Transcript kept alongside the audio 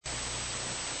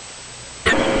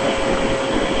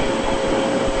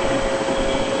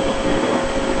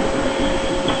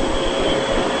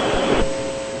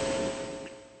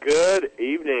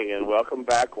welcome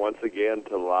back once again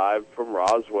to Live from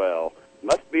Roswell.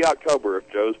 Must be October if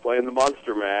Joe's playing the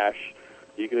Monster Mash.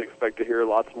 You can expect to hear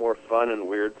lots more fun and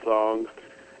weird songs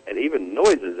and even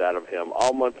noises out of him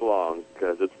all month long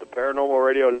because it's the Paranormal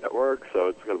Radio Network, so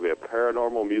it's going to be a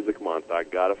paranormal music month. I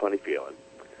got a funny feeling.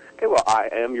 Okay, well, I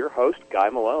am your host, Guy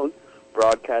Malone,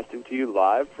 broadcasting to you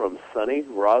live from sunny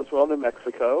Roswell, New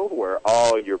Mexico, where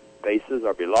all your bases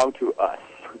belong to us.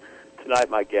 Tonight,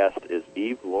 my guest is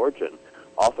Eve Lorgen,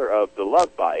 author of The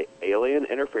Love Bite, Alien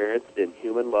Interference in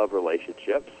Human Love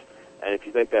Relationships. And if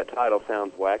you think that title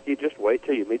sounds wacky, just wait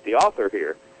till you meet the author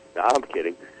here. No, I'm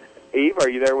kidding. Eve, are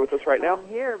you there with us right now? I'm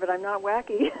here, but I'm not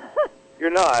wacky. You're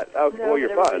not? Oh, no, well, you're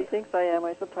but fun. Everybody thinks I am,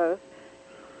 I suppose.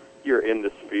 You're in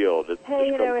this field. It hey,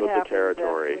 just comes with the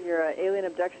territory. When you're an alien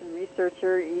abduction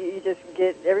researcher, you just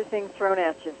get everything thrown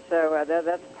at you. So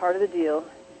that's part of the deal.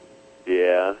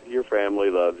 Yeah, your family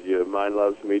loves you. Mine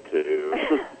loves me, too.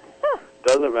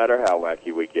 Doesn't matter how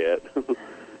wacky we get.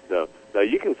 No. Now,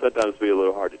 you can sometimes be a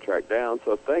little hard to track down,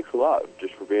 so thanks a lot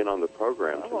just for being on the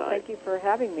program tonight. Well, thank you for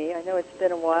having me. I know it's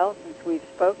been a while since we've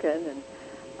spoken, and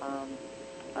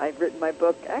I've written my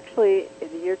book actually in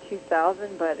the year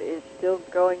 2000, but it's still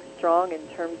going strong in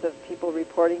terms of people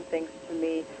reporting things to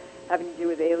me having to do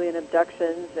with alien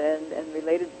abductions and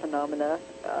related phenomena,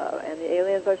 and the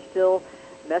aliens are still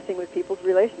messing with people's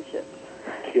relationships.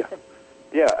 Yeah.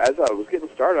 Yeah, as I was getting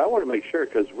started, I want to make sure,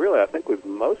 because really I think we've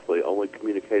mostly only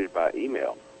communicated by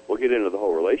email. We'll get into the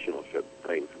whole relationship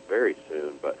things very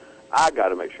soon, but I got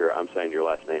to make sure I'm saying your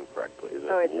last name correctly. Is it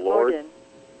it's Lord? Lorgen.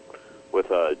 With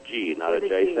a G, not with a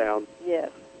J G. sound?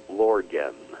 Yes.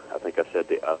 Lorgen. I think I said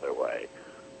the other way.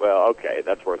 Well, okay,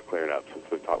 that's worth clearing up since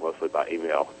we've talked mostly by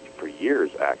email for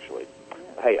years, actually.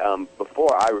 Yeah. Hey,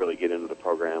 before I really get into the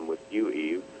program with you,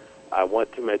 Eve, I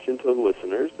want to mention to the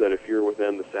listeners that if you're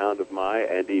within the sound of my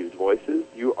and Eve's voices,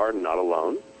 you are not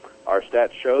alone. Our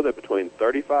stats show that between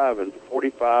 35 and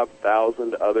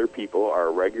 45,000 other people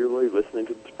are regularly listening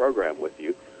to this program with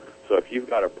you. So if you've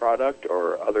got a product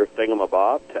or other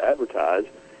thingamabob to advertise,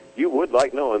 you would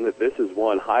like knowing that this is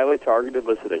one highly targeted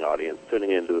listening audience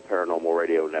tuning into the Paranormal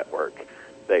Radio Network.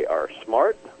 They are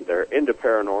smart, they're into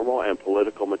paranormal and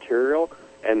political material,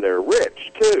 and they're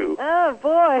rich, too. Oh,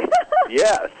 boy.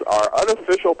 Yes, our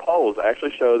unofficial polls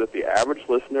actually show that the average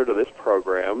listener to this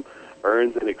program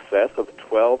earns in excess of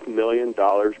 $12 million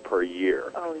per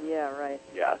year. Oh, yeah, right.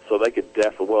 Yeah, so they could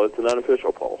definitely, well, it's an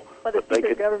unofficial poll. Well, the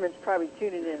secret government's probably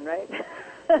tuning in, right?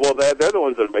 Well, they're the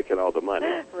ones that are making all the money.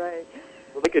 Right.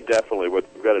 Well, they could definitely, if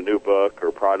you've got a new book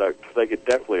or product, they could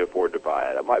definitely afford to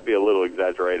buy it. It might be a little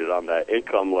exaggerated on that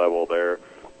income level there,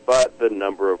 but the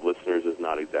number of listeners is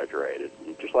not exaggerated.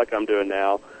 Just like I'm doing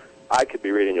now, I could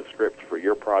be reading a script for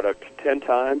your product 10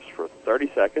 times for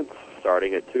 30 seconds,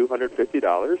 starting at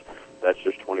 $250. That's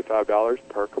just $25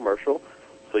 per commercial.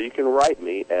 So you can write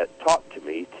me at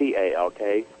talktome,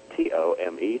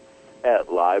 TALKTOME, at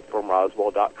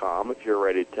livefromroswell.com if you're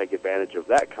ready to take advantage of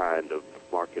that kind of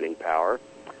marketing power.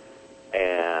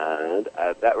 And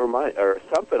that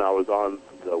something I was on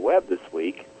the web this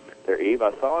week there, Eve.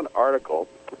 I saw an article,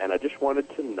 and I just wanted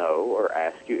to know or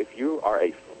ask you if you are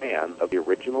a fan of the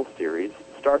original series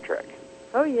Star Trek.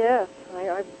 Oh, yes.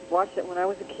 I watched it when I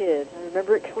was a kid. I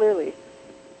remember it clearly.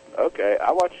 Okay.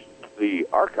 I watched the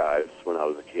archives when I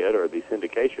was a kid, or the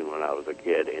syndication when I was a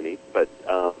kid, but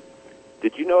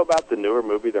did you know about the newer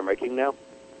movie they're making now?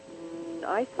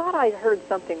 I thought I heard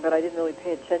something, but I didn't really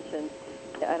pay attention.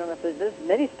 I don't know if there's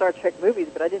many Star Trek movies,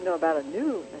 but I didn't know about a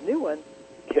new one.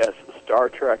 Yes, Star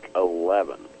Trek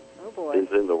 11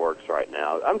 is in the works right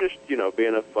now. I'm just,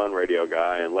 being a fun radio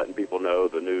guy and letting people know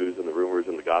the news and the rumors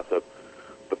and the gossip.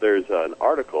 But there's an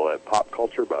article at Pop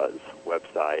Culture Buzz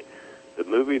website. The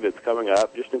movie that's coming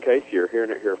up, just in case you're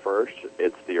hearing it here first,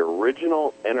 it's the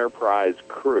original Enterprise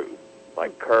crew,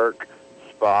 like Kirk,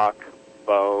 Spock,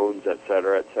 Bones, et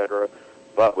cetera,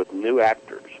 but with new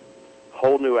actors,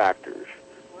 whole new actors.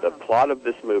 Wow. The plot of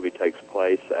this movie takes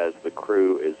place as the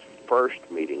crew is first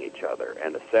meeting each other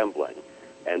and assembling,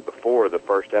 and before the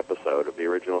first episode of the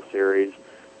original series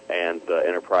and the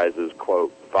Enterprise's,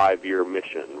 quote, 5-year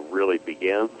mission really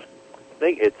begins. I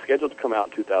think it's scheduled to come out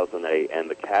in 2008, and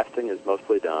the casting is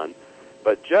mostly done,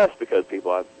 but just because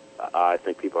I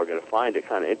think people are going to find it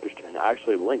kind of interesting, I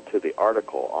actually linked to the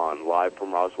article on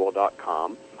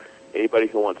livefromroswell.com. Anybody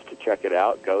who wants to check it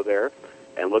out, go there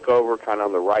and look over kind of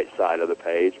on the right side of the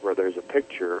page where there's a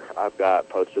picture I've got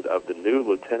posted of the new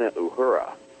Lieutenant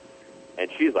Uhura. And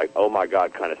she's like, oh, my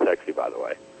God, kind of sexy, by the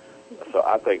way. So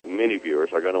I think many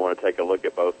viewers are going to want to take a look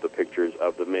at both the pictures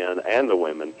of the men and the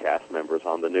women cast members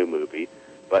on the new movie.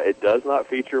 But it does not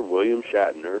feature William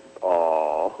Shatner.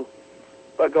 Aww.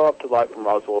 But go up to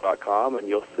livefromroswell.com, and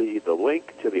you'll see the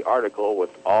link to the article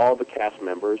with all the cast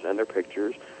members and their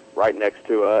pictures right next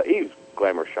to Eve's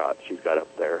glamour shot she's got up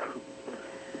there.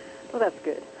 Well, that's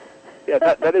good. Yeah,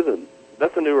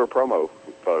 that's a newer promo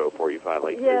photo for you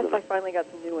finally. Yes, I finally got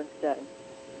some new ones done.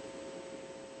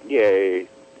 Yay. Yeah,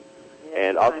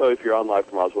 and also, if you're on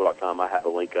livefromroswell.com, I have a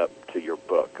link up to your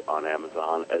book on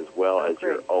Amazon as well as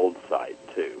great. your old site,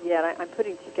 too. Yeah, and I'm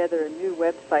putting together a new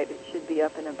website. It should be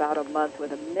up in about a month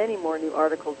with many more new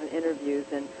articles and interviews.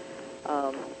 And,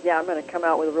 yeah, I'm going to come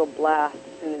out with a real blast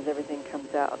as soon as everything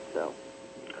comes out. So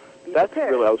that's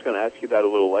really, I was going to ask you that a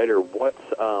little later. What's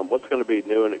going to be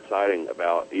new and exciting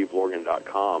about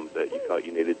evelorgan.com that you felt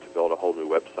you needed to build a whole new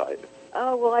website?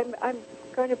 Oh, well, I'm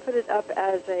going to put it up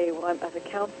as a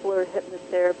counselor,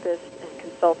 hypnotherapist, and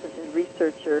consultant and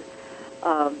researcher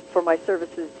for my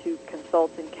services to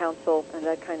consult and counsel and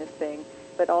that kind of thing.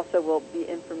 But also will be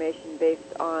information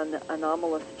based on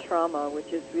anomalous trauma,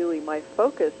 which is really my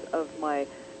focus of my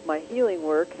healing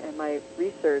work and my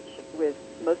research with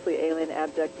mostly alien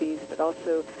abductees, but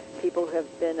also people who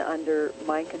have been under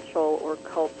mind control or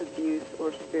cult abuse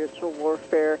or spiritual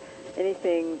warfare,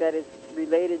 anything that is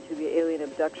related to the alien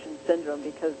abduction syndrome,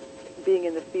 because being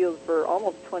in the field for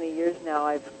almost 20 years now,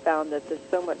 I've found that there's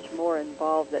so much more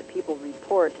involved that people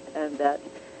report, and that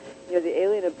the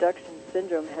alien abduction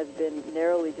syndrome has been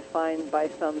narrowly defined by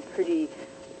some pretty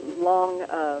long,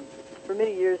 for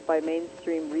many years by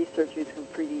mainstream researchers who are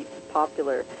pretty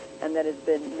popular, and that has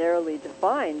been narrowly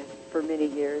defined for many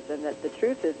years, and that the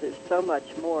truth is there's so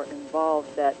much more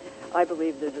involved that I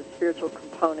believe there's a spiritual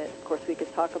component. Of course, we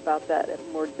could talk about that at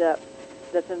more depth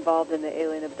that's involved in the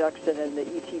alien abduction and the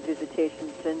ET visitation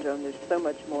syndrome. There's so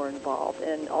much more involved,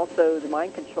 and also the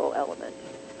mind control element.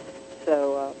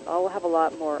 So I'll have a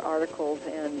lot more articles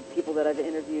and people that I've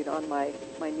interviewed on my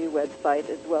new website,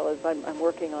 as well as I'm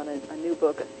working on a new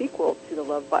book, a sequel to The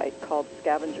Love Bite, called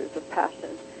Scavengers of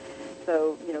Passion.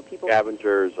 So, people...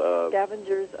 Scavengers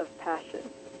of Passion.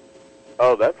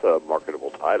 Oh, that's a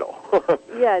marketable title.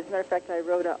 Yeah, as a matter of fact, I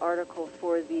wrote an article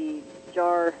for the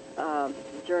JAR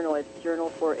journal. It's Journal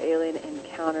for Alien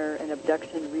Encounter and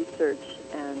Abduction Research,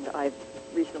 and I've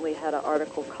recently had an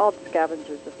article called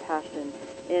Scavengers of Passion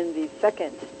in the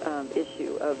second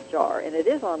issue of JAR, and it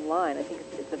is online. I think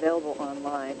it's available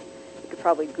online. You could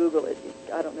probably Google it.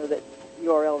 I don't know that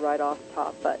URL right off the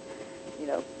top, but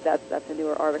that's a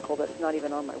newer article that's not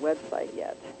even on my website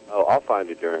yet. Oh, I'll find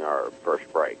it during our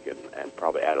first break and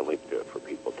probably add a link to it for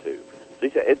people too. So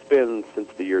you said it's been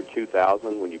since the year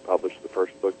 2000 when you published the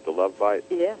first book, The Love Bite?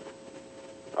 Yes.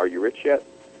 Are you rich yet?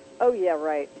 Oh, yeah,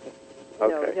 right.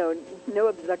 Okay. No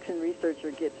abduction researcher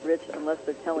gets rich unless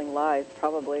they're telling lies,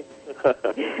 probably.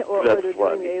 or they're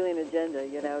doing the alien agenda,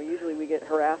 Usually we get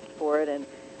harassed for it, and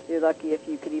you're lucky if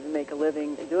you could even make a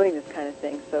living doing this kind of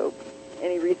thing. So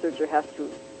any researcher has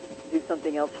to do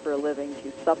something else for a living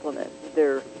to supplement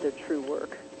their true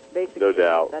work. Basically, no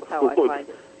doubt. That's how I find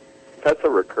it. That's a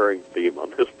recurring theme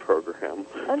on this program.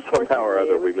 Somehow or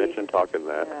other, we mentioned talking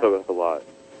that a lot.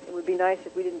 It would be nice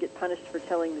if we didn't get punished for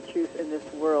telling the truth in this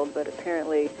world, but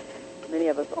apparently many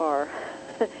of us are,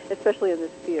 especially in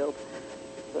this field.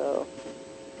 So,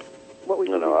 what would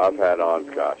you do? I've had on,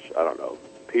 I don't know,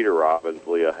 Peter Robbins,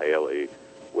 Leah Haley.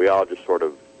 We all just sort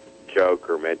of joke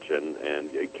or mention,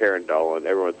 and Karen Dolan,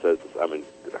 everyone says,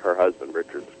 her husband,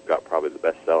 Richard's got probably the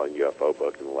best-selling UFO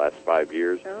book in the last 5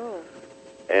 years. Oh.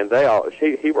 And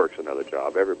he works another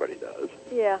job. Everybody does.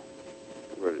 Yeah.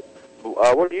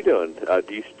 What are you doing?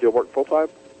 Do you still work full-time?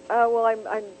 Well,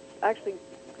 I'm actually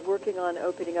working on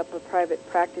opening up a private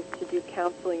practice to do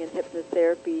counseling and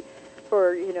hypnotherapy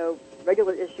for,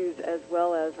 regular issues as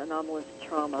well as anomalous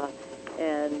trauma,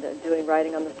 and doing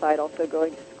writing on the side, also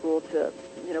going to school to,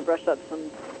 brush up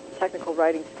some technical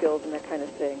writing skills and that kind of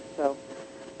thing. So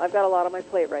I've got a lot on my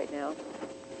plate right now.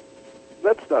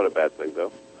 That's not a bad thing,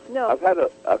 though. No. I've had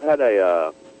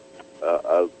a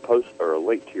post or a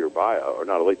link to your bio, or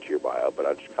not a link to your bio, but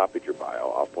I just copied your bio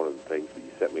off one of the things that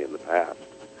you sent me in the past.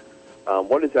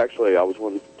 One is actually, I was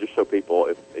wondering, just so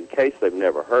people, in case they've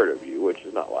never heard of you, which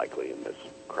is not likely in this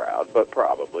crowd, but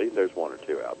probably there's one or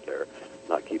two out there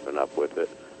not keeping up with it.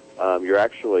 You're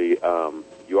actually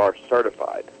you are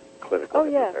certified clinical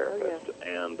hypnotherapist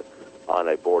and on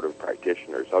a board of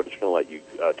practitioners. So I'm just going to let you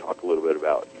talk a little bit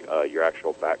about your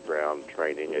actual background,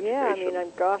 training, education.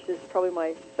 Yeah, this is probably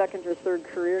my second or third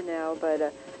career now,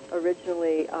 but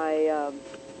originally I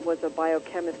was a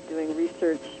biochemist doing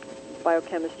research,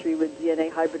 biochemistry with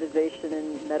DNA hybridization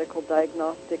and medical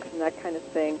diagnostics and that kind of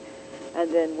thing,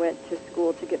 and then went to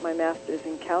school to get my master's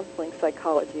in counseling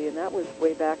psychology, and that was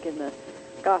way back in the,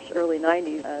 early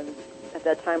 90s. And at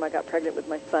that time I got pregnant with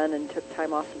my son and took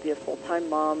time off to be a full-time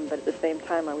mom, but at the same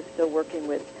time I was still working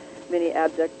with many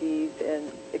abductees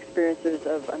and experiencers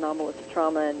of anomalous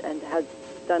trauma and had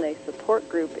done a support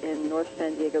group in North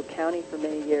San Diego County for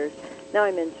many years. Now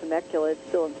I'm in Temecula, it's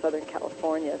still in Southern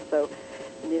California, so,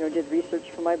 did research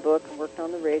for my book and worked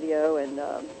on the radio and,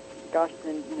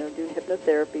 doing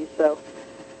hypnotherapy, so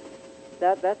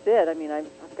that's it. I mean,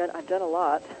 I've done a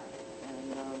lot,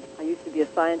 and I used to be a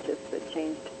scientist, but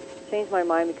changed my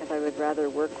mind because I would rather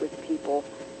work with people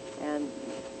and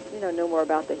know more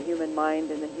about the human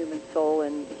mind and the human soul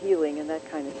and healing and that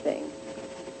kind of thing.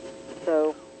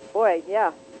 So, boy,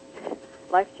 yeah,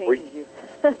 life changes you.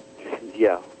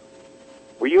 Yeah.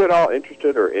 Were you at all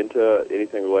interested or into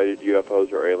anything related to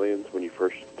UFOs or aliens when you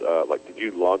first, did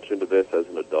you launch into this as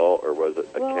an adult, or was it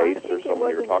a case or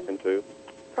someone you were talking to?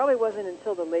 Probably wasn't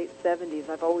until the late 70s.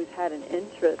 I've always had an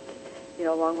interest,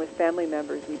 along with family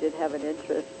members. We did have an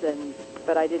interest,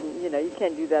 but I didn't, you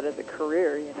can't do that as a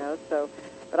career, so,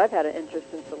 but I've had an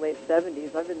interest since the late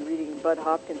 70s. I've been reading Bud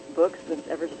Hopkins' books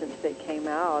ever since they came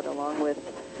out, along with,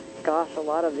 a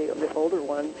lot of the older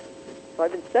ones. So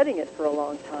I've been studying it for a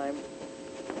long time.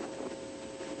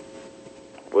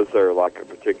 Was there like a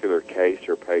particular case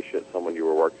or patient, someone you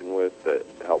were working with, that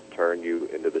helped turn you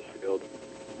into this field?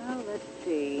 Oh, let's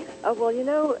see. Oh, well,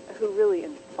 who really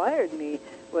inspired me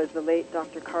was the late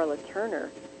Dr. Carla Turner.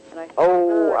 And I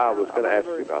was going to ask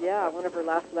you about that. Yeah, one of her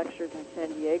last lectures in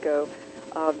San Diego.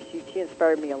 She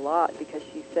inspired me a lot because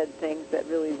she said things that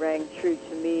really rang true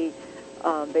to me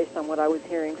based on what I was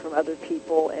hearing from other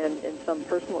people and some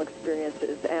personal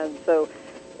experiences. And so,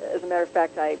 as a matter of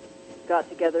fact, I got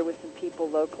together with some people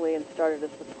locally and started a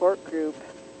support group.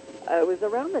 It was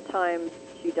around the time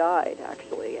she died,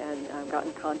 actually, and I got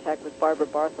in contact with Barbara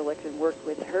Bartholik and worked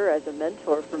with her as a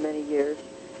mentor for many years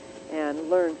and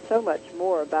learned so much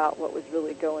more about what was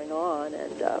really going on.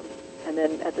 And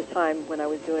then at the time when I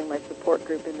was doing my support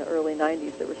group in the early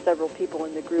 90s, there were several people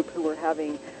in the group who were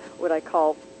having what I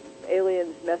call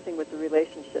aliens messing with the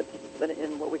relationships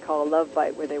in what we call a love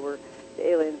bite, where the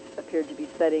aliens appeared to be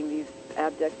setting these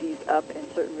abductees up in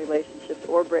certain relationships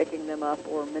or breaking them up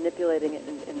or manipulating it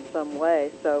in some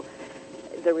way. So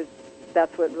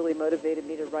that's what really motivated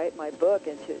me to write my book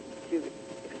and to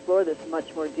explore this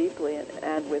much more deeply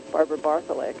and with Barbara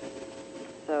Bartholik.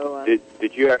 So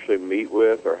did you actually meet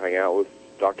with or hang out with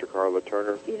Dr. Carla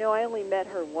Turner? I only met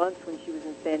her once when she was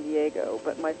in San Diego,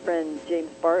 but my friend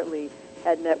James Bartley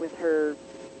had met with her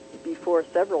before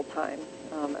several times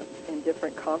in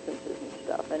different conferences and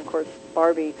stuff. And of course,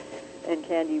 Barbie and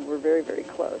Candy were very, very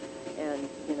close. And,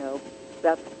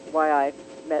 that's why I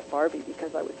met Barbie,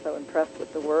 because I was so impressed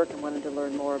with the work and wanted to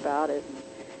learn more about it. And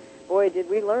boy, did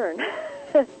we learn.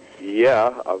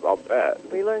 Yeah, I'll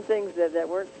bet. We learned things that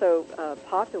weren't so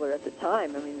popular at the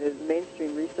time. I mean, the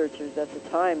mainstream researchers at the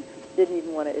time didn't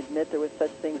even want to admit there was such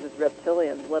things as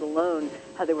reptilians, let alone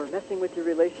how they were messing with your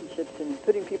relationships and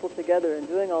putting people together and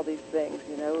doing all these things,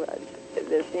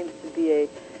 There seems to be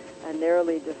a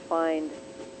narrowly defined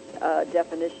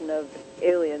definition of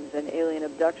aliens and alien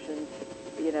abductions,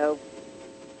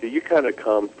 So you kind of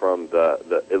come from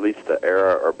the at least the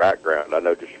era or background, I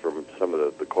know just from some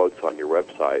of the quotes on your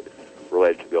website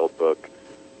related to the old book,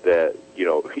 that,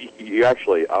 you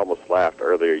actually almost laughed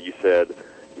earlier. You said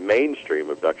mainstream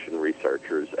abduction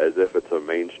researchers, as if it's a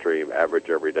mainstream, average,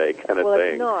 everyday kind of thing. Well,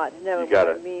 it's not. No, what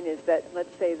I mean is that,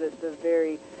 let's say that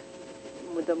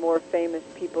the more famous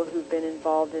people who've been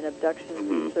involved in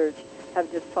abduction research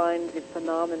have defined the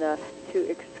phenomena to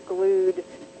exclude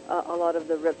a lot of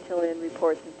the reptilian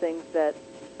reports and things that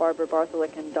Barbara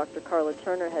Bartholik and Dr. Carla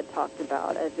Turner had talked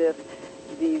about, as if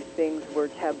these things were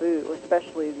taboo,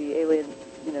 especially the alien,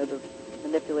 the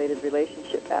manipulated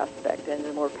relationship aspect and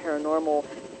the more paranormal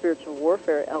spiritual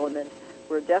warfare elements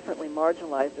were definitely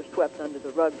marginalized or swept under the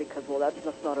rug because, well, that's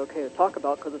just not okay to talk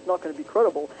about because it's not going to be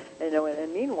credible.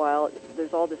 And meanwhile,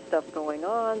 there's all this stuff going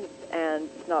on and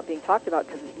it's not being talked about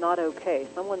because it's not okay.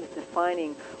 Someone's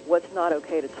defining what's not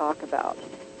okay to talk about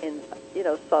in,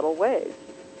 subtle ways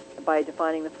by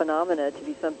defining the phenomena to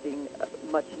be something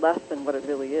much less than what it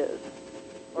really is.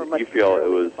 Or much you feel it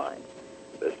was, defined.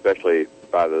 Especially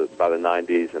by the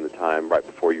 90s and the time right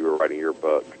before you were writing your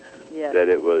book, yes, that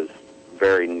it was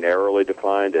very narrowly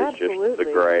defined as Absolutely.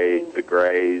 Just the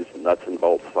grays, nuts and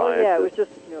bolts science. Oh, yeah, it was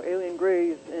just, alien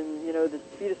grays and, the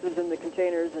fetuses in the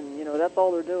containers and, that's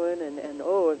all they're doing.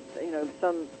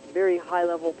 Some very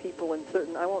high-level people in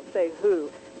certain, I won't say who,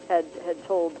 had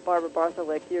told Barbara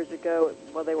Bartholik years ago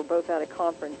while they were both at a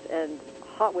conference and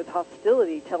hot with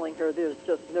hostility telling her there's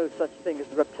just no such thing as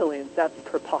reptilians. That's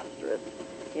preposterous.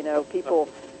 People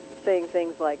saying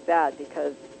things like that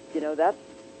because,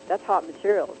 that's hot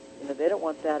material. They don't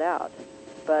want that out.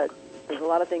 But there's a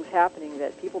lot of things happening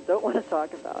that people don't want to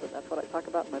talk about, and that's what I talk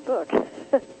about in my book.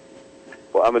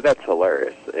 Well, I mean, that's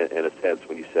hilarious in a sense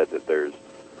when you said that there's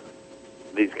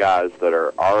these guys that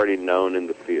are already known in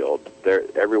the field.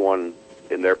 Everyone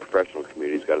in their professional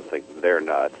community's got to think they're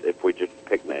nuts if we just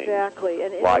pick names. Exactly.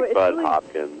 And like Bud really,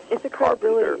 Hopkins, it's a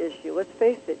credibility issue. Let's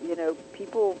face it,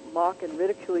 people mock and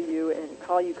ridicule you and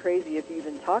call you crazy if you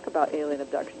even talk about alien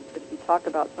abductions. But if you talk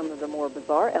about some of the more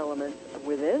bizarre elements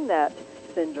within that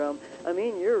syndrome, I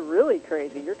mean, you're really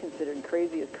crazy. You're considered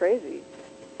crazy as crazy.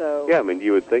 So yeah, I mean,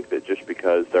 you would think that just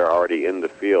because they're already in the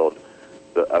field,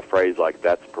 a phrase like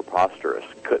 "that's preposterous"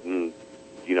 couldn't,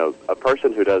 a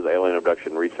person who does alien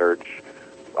abduction research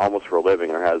almost for a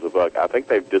living or has a book, I think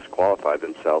they've disqualified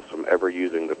themselves from ever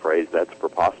using the phrase "that's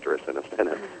preposterous" in a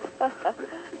sentence.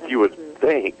 You would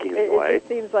think, anyway. It just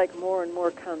seems like more and more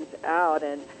comes out,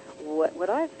 and what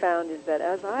I've found is that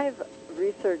as I've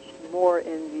researched more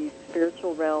in the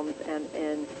spiritual realms and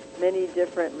in many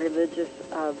different religious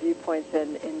viewpoints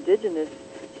and indigenous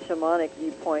shamanic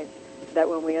viewpoints, that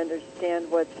when we understand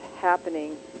what's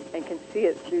happening and can see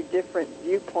it through different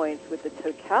viewpoints with the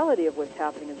totality of what's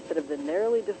happening instead of the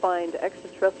narrowly defined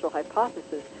extraterrestrial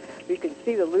hypothesis, you can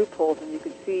see the loopholes and you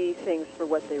can see things for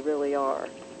what they really are.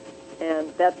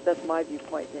 And that's my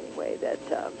viewpoint anyway, that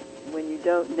when you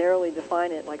don't narrowly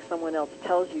define it like someone else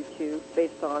tells you to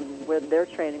based on their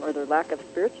training or their lack of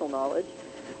spiritual knowledge,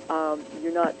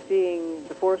 you're not seeing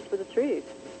the forest for the trees.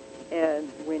 And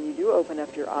when you do open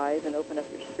up your eyes and open up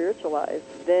your spiritual eyes,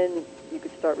 then you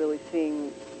could start really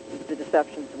seeing the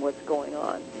deceptions and what's going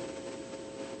on.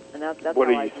 And that's what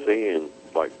how are I you do seeing?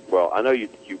 Like, well, I know you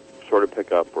sort of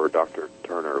pick up where Dr.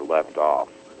 Turner left off.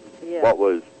 Yeah. What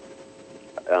was,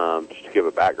 just to give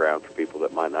a background for people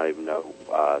that might not even know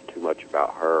too much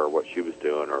about her, what she was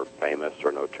doing or famous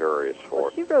or notorious for?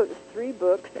 Well, she wrote 3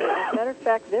 books. And as a matter of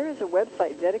fact, there is a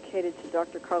website dedicated to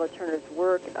Dr. Carla Turner's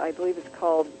work. I believe it's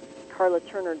called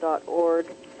carlaturner.org.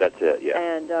 That's it, yeah.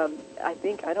 And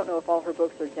I don't know if all her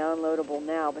books are downloadable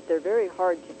now, but they're very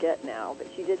hard to get now. But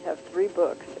she did have 3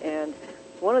 books, and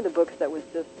one of the books that was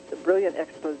just a brilliant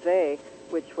expose,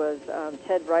 which was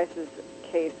Ted Rice's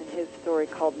case and his story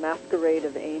called Masquerade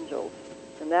of Angels.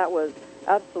 And that was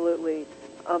absolutely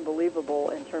unbelievable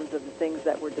in terms of the things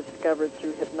that were discovered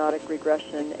through hypnotic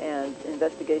regression and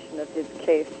investigation of his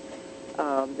case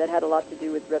that had a lot to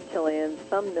do with reptilians,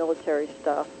 some military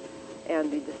stuff,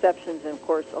 and the deceptions, and of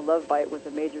course a love bite was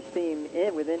a major theme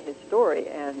within his story.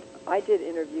 And I did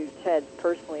interview Ted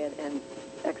personally and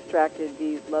extracted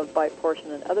the love bite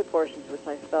portion and other portions which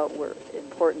I felt were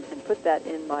important and put that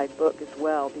in my book as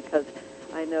well, because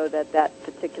I know that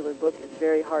particular book is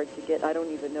very hard to get. I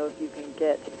don't even know if you can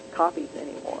get copies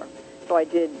anymore. So I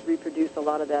did reproduce a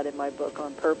lot of that in my book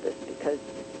on purpose because,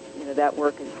 that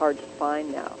work is hard to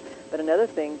find now. But another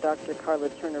thing Dr. Carla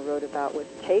Turner wrote about was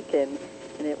Taken,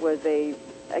 and it was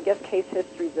case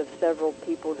histories of several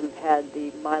people who've had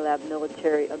the MyLab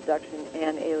military abduction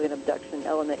and alien abduction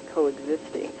element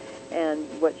coexisting, and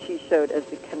what she showed as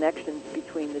the connections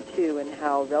between the two and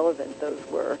how relevant those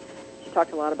were. She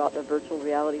talked a lot about the virtual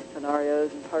reality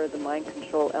scenarios and part of the mind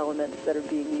control elements that are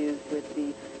being used with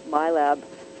the MyLab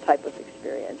type of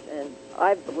experience. And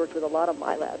I've worked with a lot of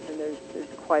MyLabs, and there's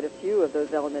quite a few of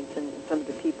those elements in some of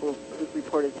the people who've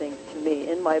reported things to me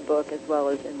in my book as well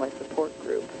as in my support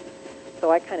group.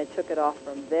 So I kind of took it off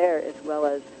from there, as well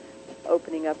as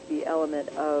opening up the element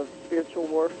of spiritual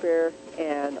warfare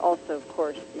and also, of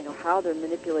course, how they're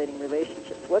manipulating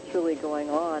relationships, what's really going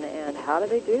on, and how do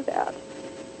they do that?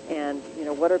 And,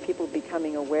 what are people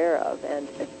becoming aware of? And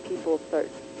if people start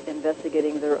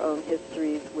investigating their own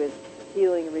histories with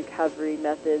healing and recovery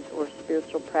methods or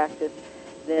spiritual practice,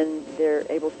 then they're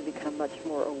able to become much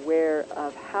more aware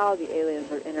of how the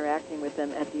aliens are interacting with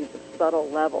them at these subtle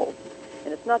levels.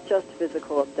 And it's not just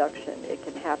physical abduction. It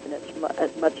can happen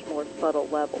at much more subtle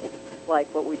levels,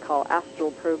 like what we call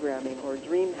astral programming or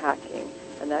dream hacking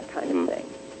and that kind of thing.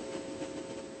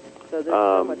 So there's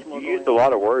so much more you going used a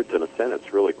lot of words in a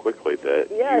sentence really quickly.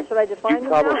 Should I define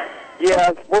them now?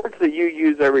 Yeah, words that you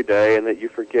use every day and that you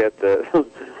forget that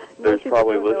there's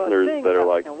probably listeners that are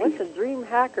like, what's a dream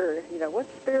hacker?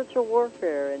 What's spiritual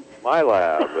warfare? And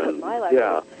MyLab. And, MyLab.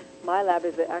 Yeah. MyLab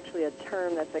is actually a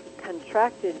term that's a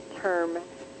contracted term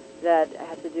that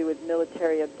has to do with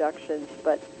military abductions,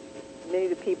 but many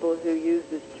of the people who use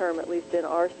this term, at least in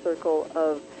our circle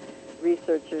of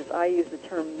researchers, I use the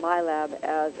term MyLab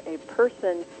as a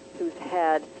person who's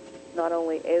had not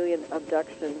only alien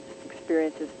abduction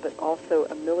experiences, but also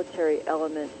a military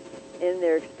element in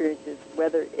their experiences,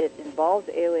 whether it involves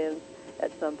aliens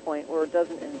at some point or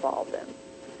doesn't involve them.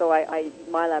 So I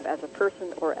MyLab as a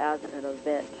person or as an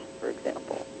event, for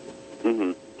example.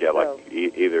 Mm-hmm. Yeah, like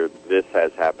either this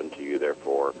has happened to you,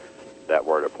 therefore that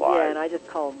word applies. Yeah, and I just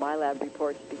call them MyLab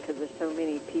reports because there's so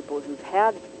many people who've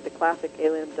had the classic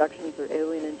alien abductions or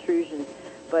alien intrusions,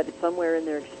 but somewhere in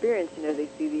their experience, they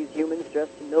see these humans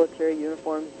dressed in military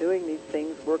uniforms doing these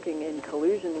things, working in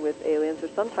collusion with aliens, or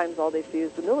sometimes all they see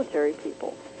is the military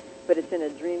people. But it's in a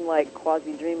dreamlike,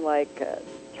 quasi-dreamlike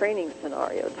training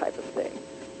scenario type of thing.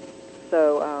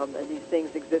 So and these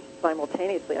things exist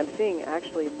simultaneously. I'm seeing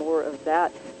actually more of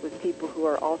that with people who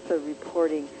are also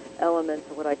reporting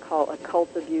elements of what I call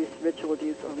occult abuse, ritual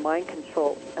abuse, or mind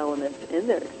control elements in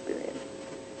their experience.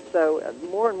 So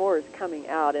more and more is coming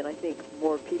out, and I think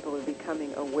more people are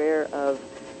becoming aware of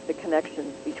the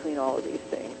connections between all of these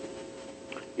things.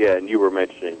 Yeah, and you were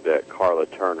mentioning that Carla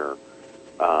Turner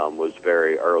was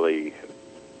very early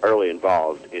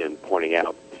involved in pointing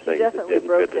out things that didn't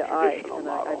fit the traditional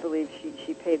model. I believe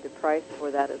she paid the price for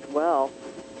that as well.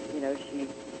 She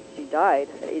died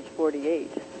at age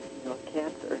 48, of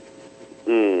cancer.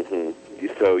 Mm-hmm.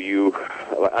 So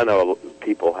I know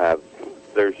people have,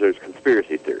 there's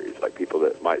conspiracy theories, like people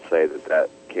that might say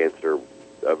that cancer,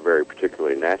 a very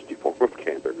particularly nasty form of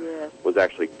cancer, was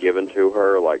actually given to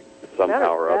her, like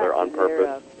somehow or other on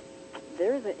purpose.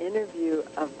 There's an interview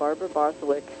of Barbara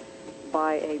Barswick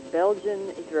by a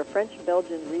Belgian, either a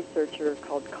French-Belgian researcher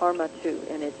called Karma 2,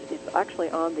 and it's actually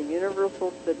on the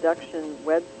Universal Seduction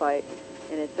website,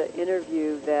 and it's an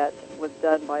interview that was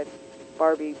done by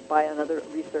Barbie by another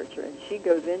researcher, and she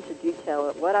goes into detail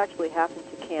of what actually happened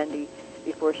to Candy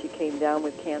before she came down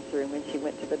with cancer and when she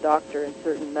went to the doctor and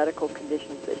certain medical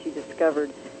conditions that she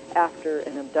discovered after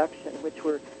an abduction, which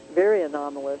were very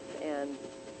anomalous, and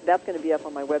that's going to be up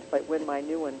on my website when my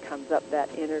new one comes up, that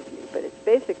interview. But it's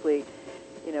basically,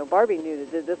 Barbie knew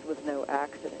that this was no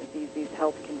accident. These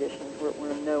health conditions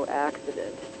were no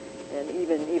accident. And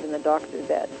even the doctor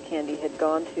that Candy had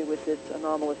gone to with this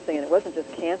anomalous thing, and it wasn't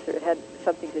just cancer, it had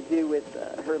something to do with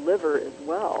her liver as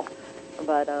well.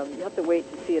 But you have to wait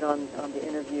to see it on the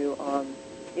interview on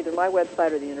either my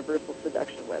website or the Universal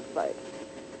Seduction website.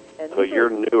 And so your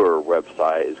newer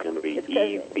website is going to be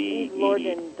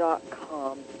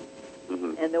evelorden.com.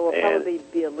 Mm-hmm. And there will probably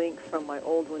be a link from my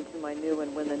old one to my new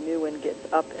one when the new one gets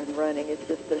up and running. It's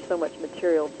just there's so much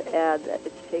material to add that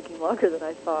it's taking longer than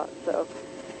I thought. So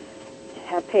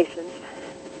have patience.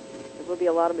 There will be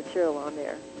a lot of material on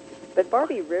there. But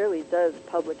Barbie rarely does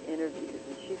public interviews,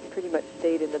 and she's pretty much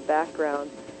stayed in the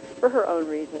background for her own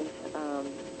reasons.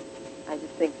 I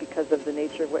just think because of the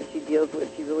nature of what she deals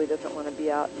with, she really doesn't want to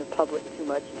be out in the public too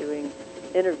much doing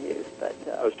interviews. But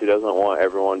she doesn't want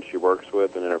everyone she works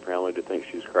with and in her family to think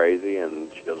she's crazy, and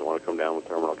she doesn't want to come down with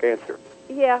terminal cancer.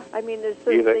 Yeah, I mean, there's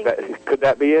certain things. Could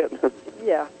that be it?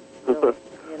 Yeah, really,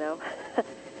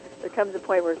 There comes a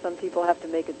point where some people have to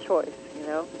make a choice,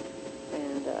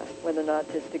 and whether or not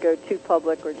just to go too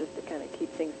public or just to kind of keep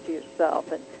things to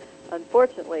yourself. And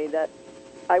unfortunately,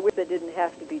 I wish that didn't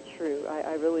have to be true.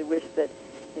 I really wish that,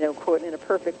 quote, in a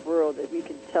perfect world, that we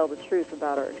could tell the truth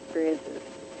about our experiences,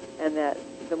 and that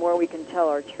the more we can tell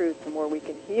our truth, the more we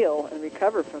can heal and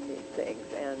recover from these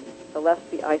things, and the less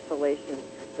the isolation,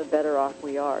 the better off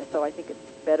we are. So I think it's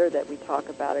better that we talk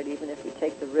about it, even if we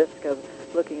take the risk of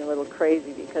looking a little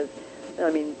crazy, because,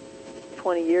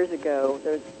 20 years ago,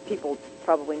 there's people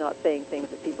probably not saying things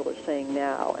that people are saying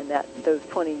now, and that those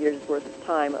 20 years worth of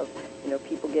time of,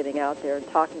 people getting out there and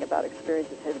talking about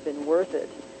experiences has been worth it,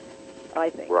 I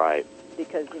think. Right.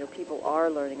 Because, people are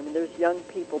learning. I mean, there's young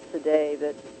people today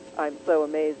that I'm so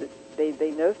amazed that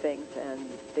they know things and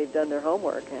they've done their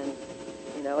homework, and,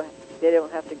 they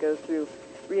don't have to go through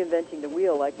reinventing the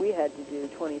wheel like we had to do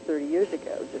 20, 30 years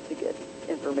ago just to get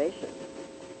information.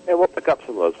 And we'll pick up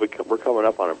some of those. We're coming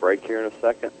up on a break here in a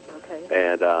second.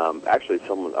 Okay. And actually,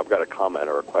 I've got a comment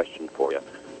or a question for you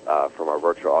from our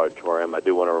virtual auditorium. I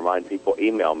do want to remind people,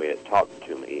 email me at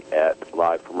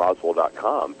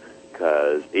talktome@livefromroswell.com,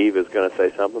 because Eve is going to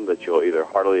say something that you'll either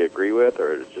heartily agree with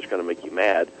or it's just going to make you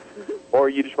mad, or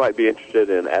you just might be interested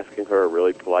in asking her a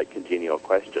really polite congenial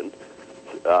question.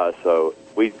 So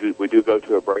we do go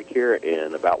to a break here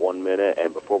in about 1 minute,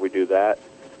 and before we do that,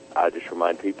 I just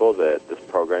remind people that this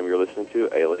program you're listening to,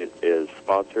 Alien, is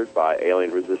sponsored by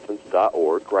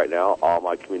alienresistance.org. Right now, all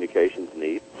my communications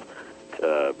needs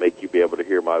to make you be able to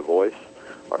hear my voice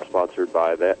are sponsored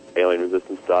by that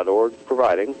alienresistance.org,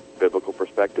 providing biblical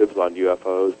perspectives on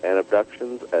UFOs and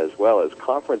abductions, as well as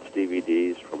conference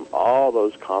DVDs from all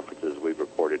those conferences we've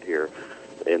recorded here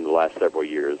in the last several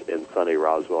years in sunny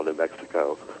Roswell, New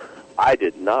Mexico. I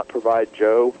did not provide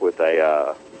Joe with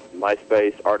a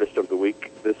MySpace Artist of the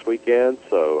Week this weekend,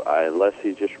 so unless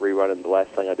he's just rerunning the last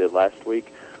thing I did last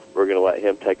week, we're going to let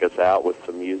him take us out with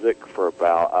some music for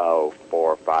about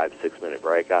 4, 5, 6-minute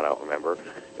break. I don't remember.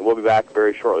 And we'll be back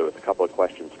very shortly with a couple of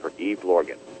questions for Eve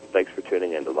Lorgan. Thanks for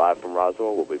tuning in to Live from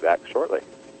Roswell. We'll be back shortly.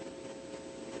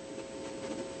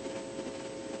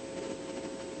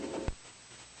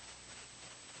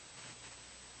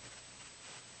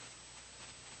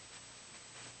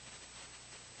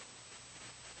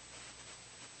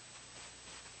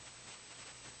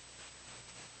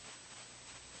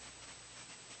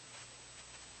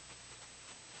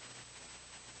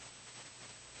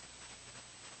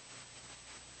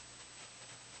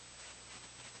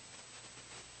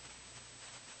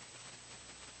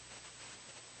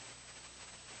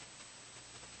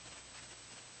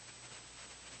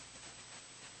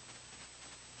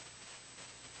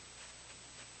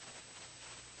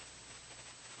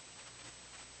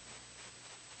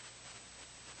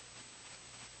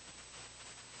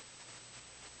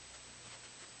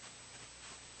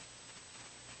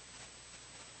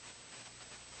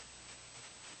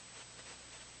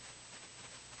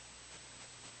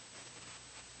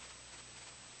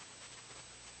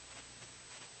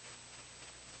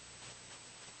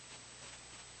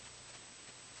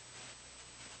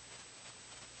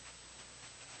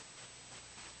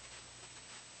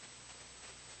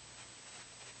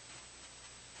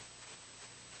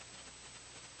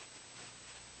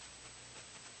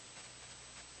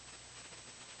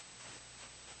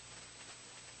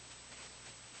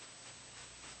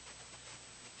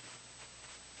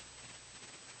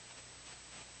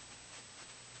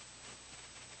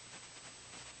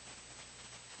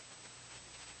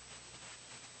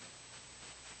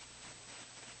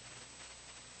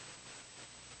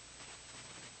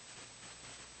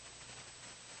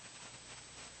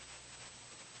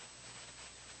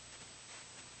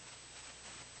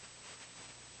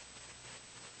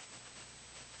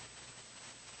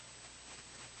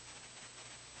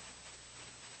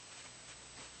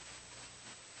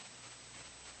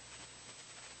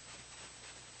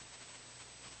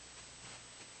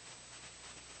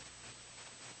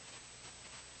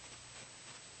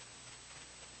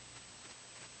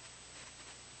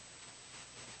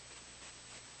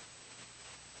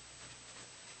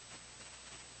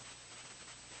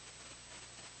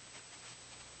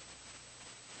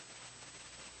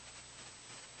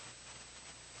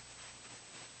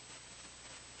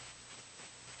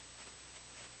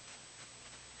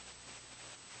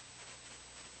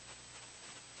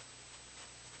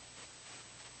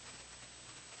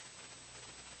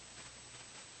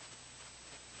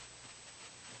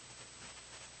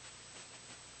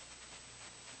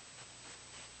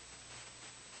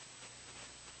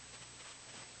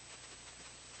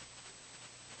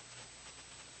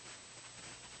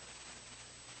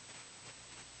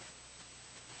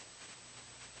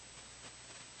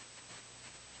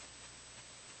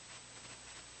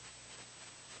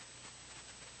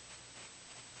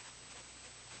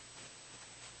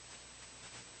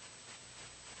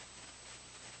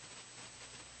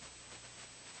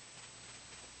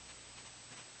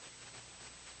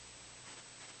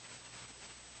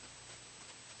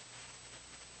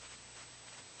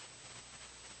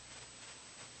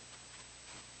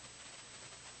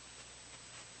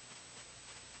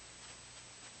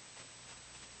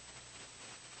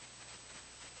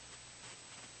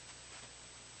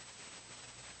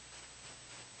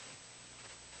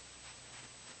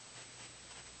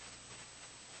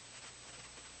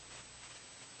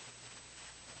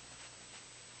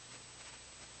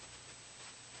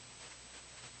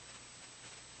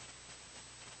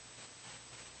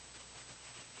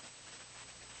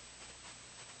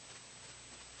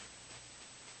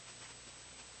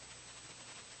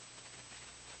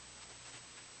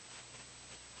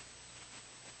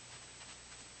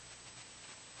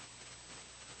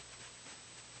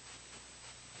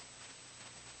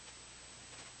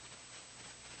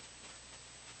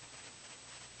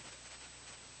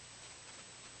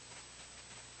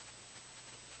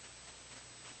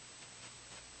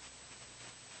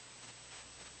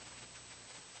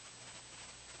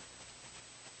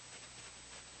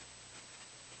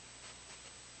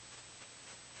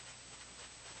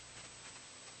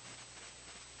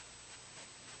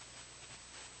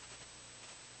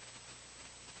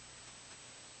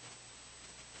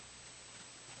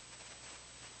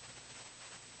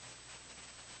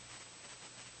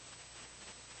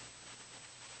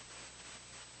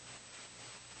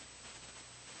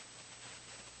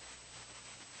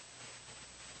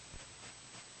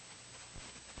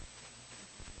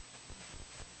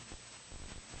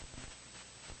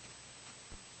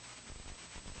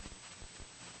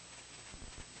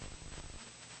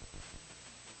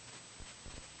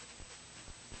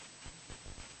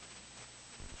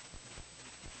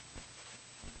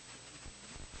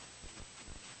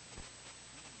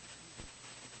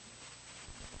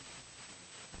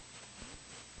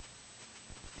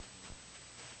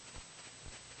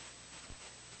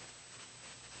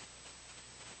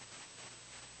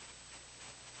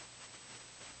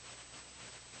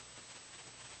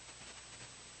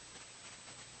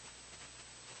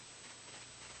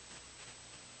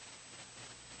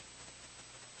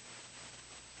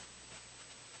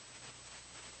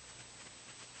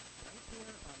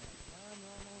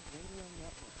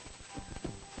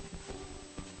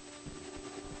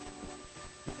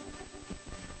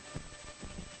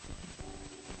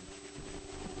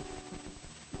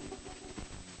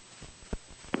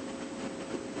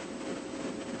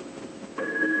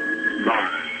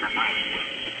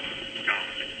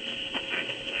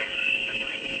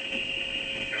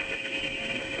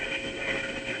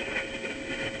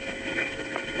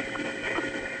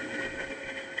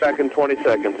 back in 20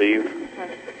 seconds, Eve.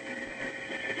 Okay.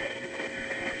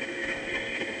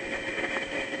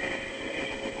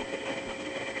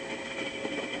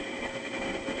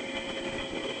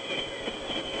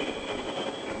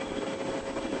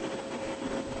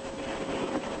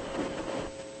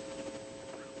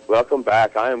 Welcome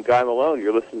back. I am Guy Malone.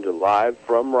 You're listening to Live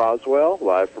from Roswell.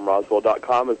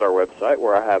 LiveFromRoswell.com is our website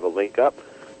where I have a link up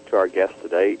to our guest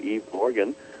today, Eve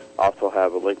Morgan. Also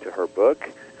have a link to her book,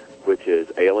 which is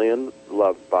The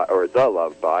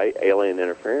Love By, Alien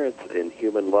Interference in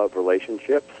Human Love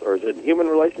Relationships. Or is it in Human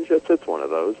Relationships? It's one of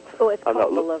those. Oh, it's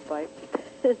called The Love Bite.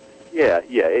 Yeah.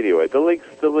 Anyway, the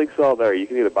link's all there. You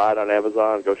can either buy it on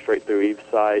Amazon, go straight through Eve's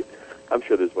site. I'm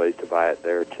sure there's ways to buy it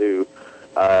there, too.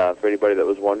 For anybody that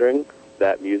was wondering,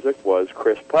 that music was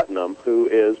Chris Putnam, who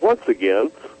is, once again,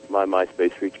 my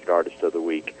MySpace Featured Artist of the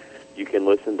Week. You can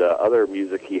listen to other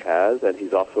music he has, and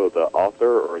he's also the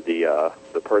author or the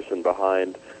person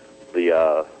behind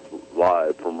the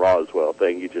Live from Roswell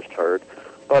thing you just heard.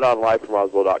 But on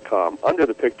livefromroswell.com, under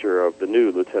the picture of the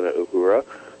new Lieutenant Uhura,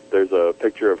 there's a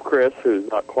picture of Chris, who's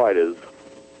not quite as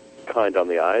kind on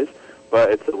the eyes,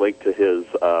 but it's a link to his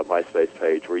MySpace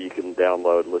page where you can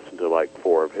download and listen to like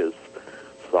 4 of his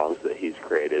songs that he's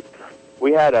created.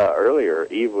 We had earlier,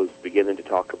 Eve was beginning to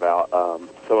talk about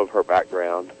some of her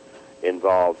background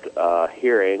involved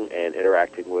hearing and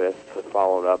interacting with,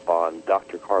 following up on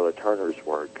Dr. Carla Turner's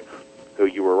work, who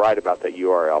you were right about that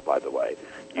URL, by the way.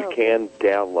 You can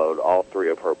download all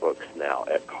 3 of her books now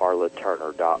at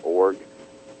carlaturner.org.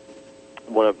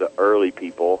 One of the early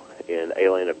people in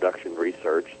alien abduction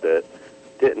research that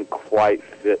didn't quite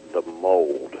fit the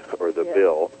mold or the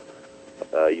bill,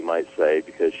 you might say,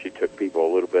 because she took people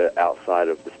a little bit outside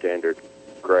of the standard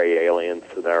gray alien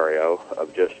scenario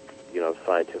of just,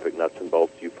 scientific nuts and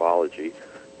bolts ufology,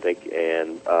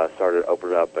 and started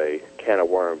opening up a can of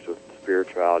worms with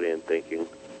spirituality and thinking,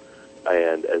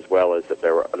 and as well as that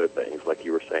there were other things, like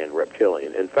you were saying,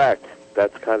 reptilian. In fact,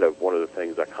 that's kind of one of the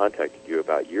things I contacted you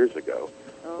about years ago,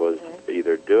 was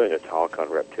either doing a talk on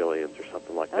reptilians or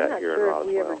something like that here in Roswell. I'm not sure if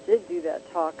we ever did do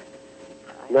that talk.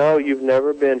 No, you've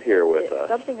never been here with us.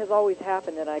 Something has always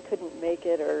happened that I couldn't make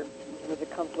it, or there was a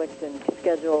conflict in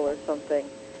schedule or something.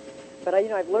 But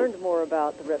I've learned more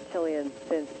about the reptilians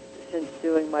since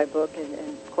doing my book, and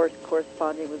of course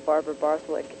corresponding with Barbara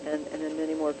Bartholick, and then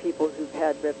many more people who've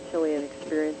had reptilian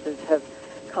experiences have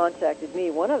contacted me.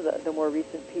 One of the more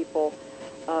recent people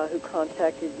who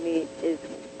contacted me is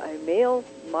a male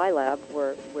MyLab,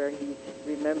 where he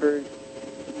remembers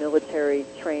military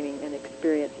training and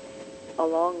experience,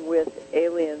 along with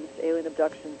alien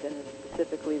abductions, and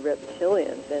specifically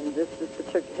reptilians. And this is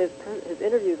his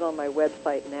interview's on my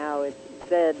website now. It's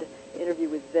Zed, interview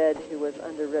with Zed, who was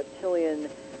under reptilian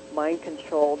mind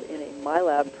controlled in a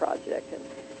MyLab project. And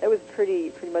it was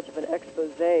pretty much of an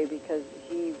expose, because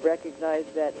he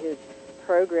recognized that his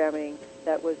programming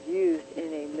that was used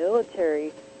in a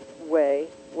military way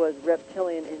was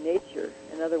reptilian in nature.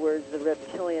 In other words, the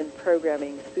reptilian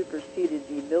programming superseded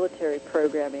the military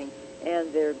programming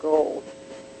and their goals,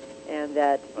 and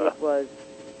that it was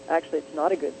actually, it's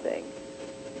not a good thing,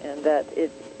 and that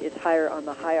it's higher on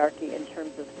the hierarchy in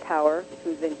terms of power,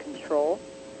 who's in control,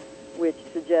 which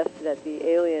suggests that the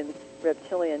alien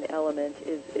reptilian element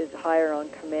is higher on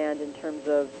command in terms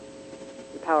of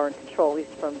the power and control, at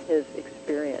least from his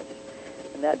experience.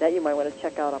 And that you might want to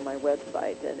check out on my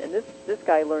website. And this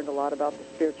guy learned a lot about the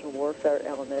spiritual warfare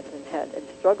element, and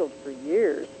struggled for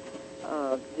years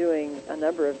doing a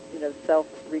number of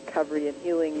self-recovery and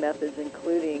healing methods,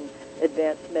 including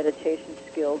advanced meditation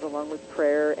skills along with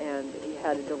prayer, and he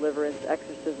had a deliverance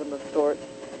exorcism of sorts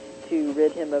to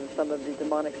rid him of some of the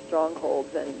demonic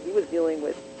strongholds, and he was dealing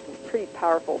with pretty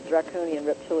powerful draconian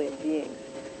reptilian beings.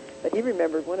 But he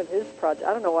remembered one of his projects.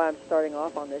 I don't know why I'm starting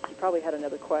off on this. You probably had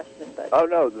another question, but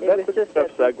that's a good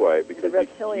segue, because the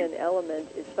reptilian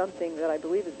element is something that I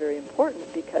believe is very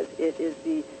important, because it is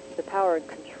the power and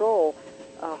control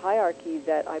hierarchy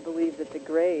that I believe that the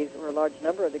Greys, or a large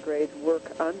number of the Greys, work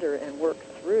under and work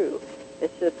through.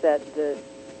 It's just that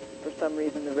for some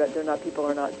reason people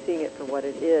are not seeing it for what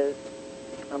it is,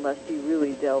 unless you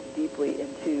really delve deeply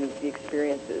into the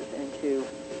experiences, into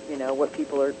what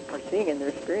people are seeing in their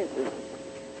experiences.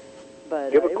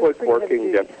 But give a quick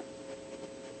working give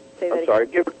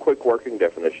a quick working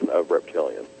definition of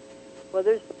reptilian. Well,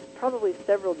 there's probably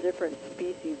several different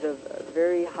species of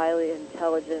very highly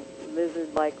intelligent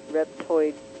lizard-like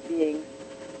reptoid beings,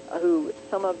 who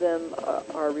some of them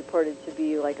are reported to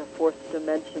be like a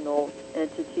fourth-dimensional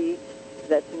entity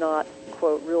that's not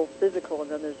quote, real physical,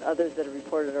 and then there's others that are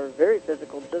reported are very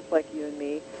physical, just like you and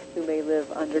me, who may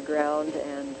live underground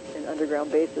and in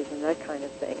underground bases and that kind of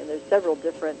thing. And there's several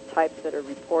different types that are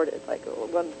reported. Like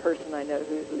one person I know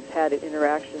who's had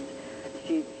interactions,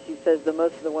 she says the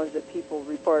most of the ones that people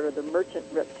report are the merchant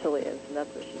reptilians, and that's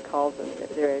what she calls them.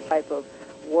 They're a type of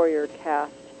warrior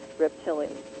caste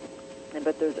reptilian.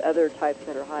 But there's other types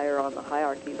that are higher on the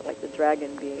hierarchy, like the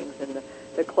dragon beings and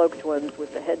the cloaked ones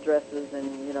with the headdresses,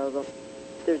 and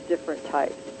there's different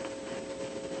types.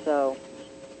 So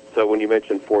when you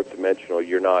mention fourth dimensional,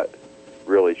 you're not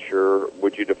really sure.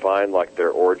 Would you define like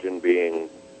their origin being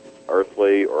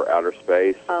earthly or outer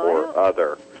space or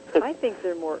other? I think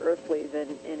they're more earthly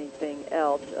than anything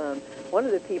else. One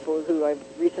of the people who I've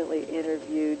recently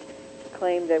interviewed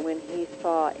claimed that when he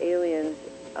saw aliens,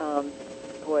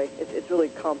 it's really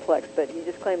complex, but he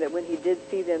just claimed that when he did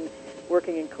see them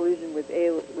working in collusion with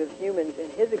humans, in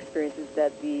his experiences,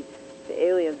 that the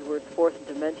aliens were fourth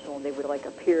dimensional and they would like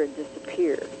appear and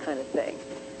disappear kind of thing.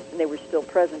 And they were still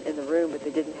present in the room, but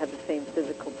they didn't have the same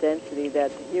physical density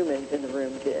that the humans in the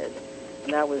room did.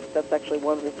 And that's actually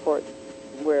one report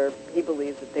where he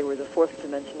believes that they were the fourth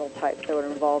dimensional types that were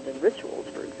involved in rituals,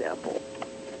 for example.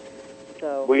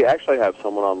 So we actually have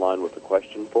someone online with a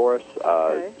question for us.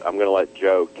 Okay. I'm going to let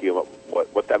Joe cue up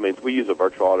what that means. We use a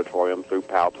virtual auditorium through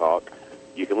PalTalk.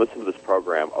 You can listen to this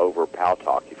program over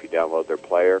PalTalk if you download their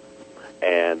player.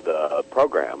 And the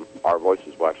program, our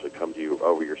voices will actually come to you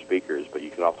over your speakers, but you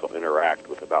can also interact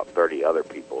with about 30 other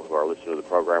people who are listening to the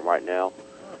program right now.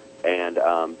 And,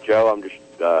 Joe, I'm just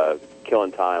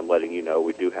killing time letting you know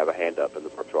we do have a hand up in the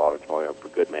virtual auditorium for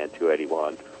Goodman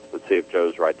 281. Let's see if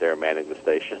Joe's right there manning the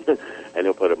station, and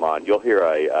he'll put him on. You'll hear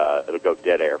it'll go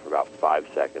dead air for about 5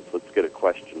 seconds. Let's get a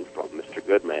question from Mr.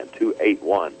 Goodman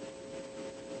 281.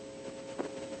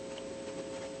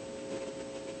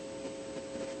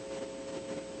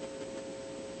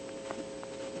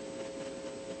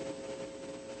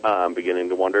 I'm beginning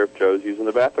to wonder if Joe's using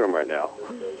the bathroom right now.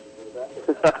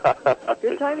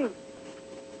 good timing.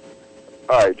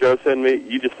 All right, Joe,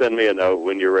 you just send me a note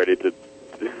when you're ready to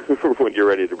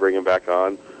bring him back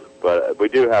on. But we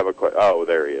do have oh,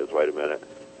 there he is. Wait a minute.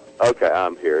 Okay,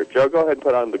 I'm here. Joe, go ahead and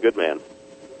put on the good man.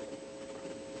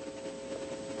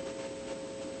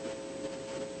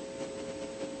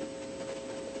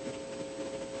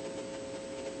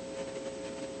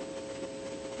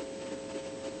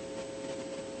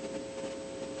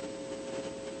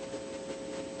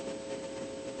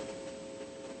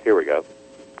 Here we go.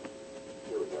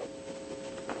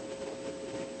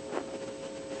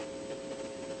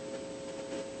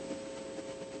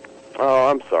 Oh,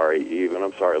 I'm sorry, Eve, and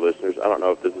I'm sorry, listeners. I don't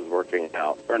know if this is working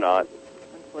out or not.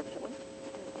 Unfortunately.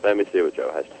 Let me see what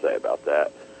Joe has to say about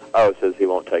that. Oh, it says he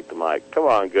won't take the mic. Come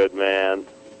on, good man.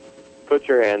 Put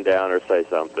your hand down or say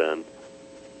something.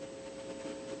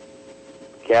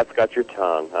 Cat's got your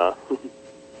tongue, huh?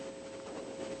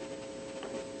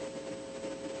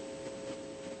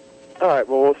 All right,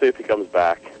 well, we'll see if he comes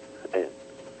back. And,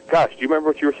 gosh, do you remember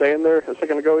what you were saying there a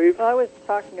second ago, Eve? Well, I was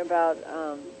talking about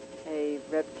a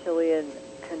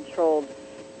reptilian-controlled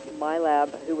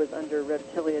MyLab who was under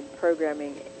reptilian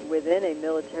programming within a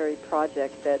military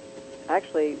project that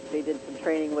actually they did some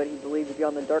training, what he believed to be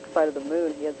on the dark side of the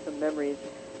moon. He had some memories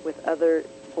with other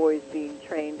boys being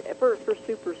trained for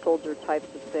super soldier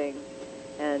types of things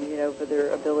and, for their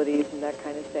abilities and that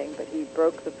kind of thing. But he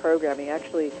broke the programming.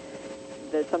 Actually,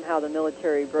 somehow the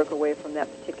military broke away from that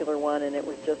particular one, and it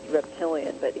was just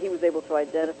reptilian. But he was able to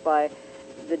identify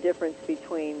the difference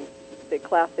between the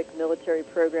classic military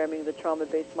programming, the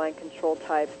trauma-based mind control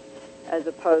types, as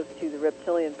opposed to the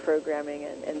reptilian programming.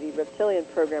 And the reptilian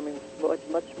programming was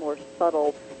much more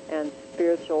subtle and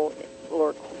spiritual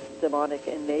or demonic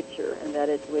in nature, and that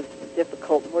it was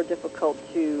more difficult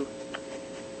to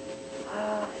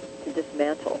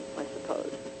dismantle, I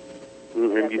suppose.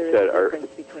 Mm-hmm. And You there said is a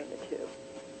difference between the two.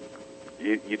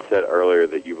 You'd said earlier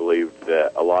that you believed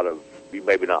that a lot of,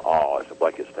 maybe not all, it's a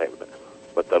blanket statement,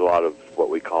 but that a lot of what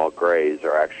we call grays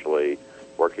are actually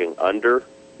working under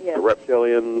the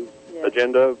reptilian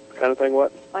agenda kind of thing,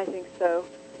 what? I think so.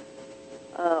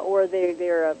 Or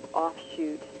they're an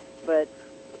offshoot, but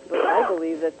I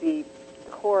believe that the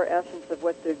core essence of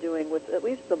what they're doing with at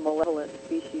least the malevolent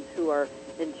species who are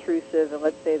intrusive, and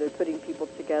let's say they're putting people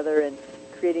together and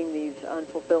creating these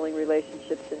unfulfilling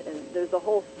relationships, and there's a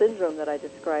whole syndrome that I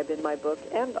describe in my book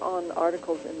and on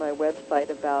articles in my website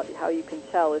about how you can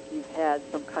tell if you've had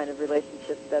some kind of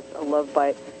relationship that's a love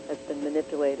bite that's been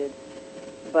manipulated.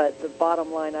 But the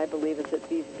bottom line, I believe, is that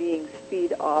these beings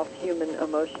feed off human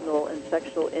emotional and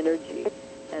sexual energy,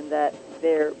 and that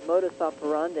their modus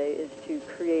operandi is to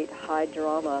create high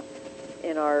drama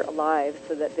in our lives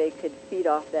so that they could feed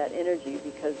off that energy,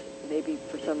 because maybe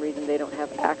for some reason they don't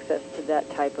have access to that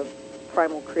type of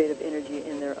primal creative energy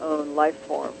in their own life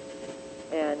form.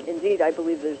 And indeed, I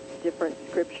believe there's different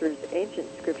scriptures, ancient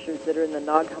scriptures, that are in the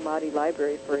Nag Hammadi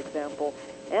library, for example.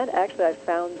 And actually, I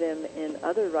found them in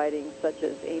other writings, such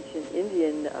as ancient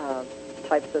Indian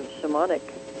types of shamanic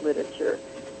literature,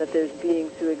 that there's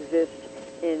beings who exist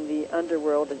in the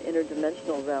underworld and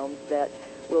interdimensional realms that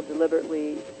will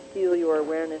deliberately steal your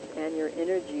awareness and your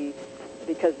energy,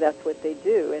 because that's what they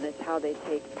do, and it's how they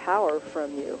take power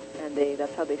from you, and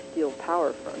that's how they steal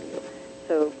power from you.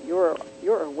 So your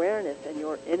awareness and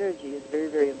your energy is very,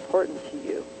 very important to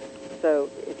you. So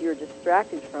if you're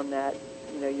distracted from that,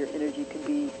 your energy can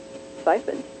be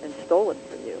siphoned and stolen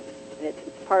from you. And it's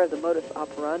part of the modus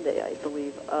operandi, I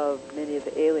believe, of many of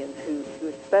the aliens who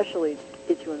especially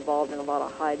get you involved in a lot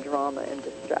of high drama and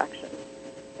distraction.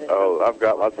 Oh, I've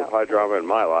got lots of high drama in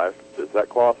my life. Does that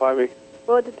qualify me?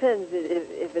 Well, it depends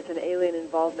if it's an alien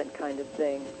involvement kind of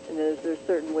thing. And there's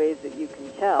certain ways that you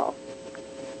can tell,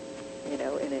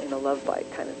 in a love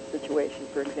bite kind of situation,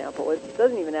 for example. It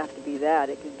doesn't even have to be that.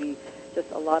 It could be just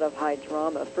a lot of high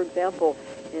drama. For example,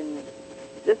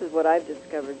 this is what I've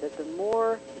discovered, that the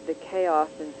more the chaos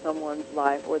in someone's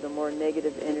life, or the more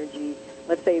negative energy,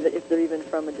 let's say that if they're even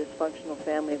from a dysfunctional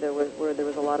family where there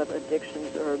was a lot of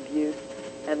addictions or abuse,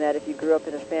 and that if you grew up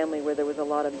in a family where there was a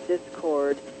lot of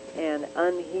discord and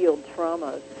unhealed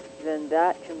traumas, then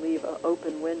that can leave an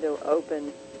open window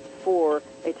open for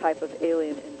a type of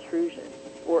alien intrusion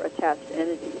or attached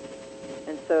entities.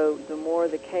 And so the more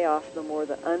the chaos, the more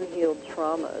the unhealed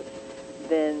traumas,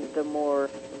 then the more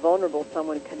vulnerable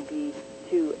someone can be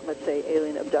to, let's say,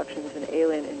 alien abductions and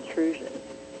alien intrusions.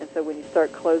 And so when you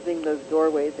start closing those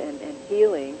doorways and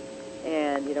healing,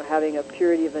 and having a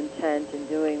purity of intent and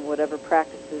doing whatever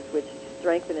practices which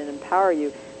strengthen and empower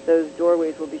you, those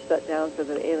doorways will be shut down so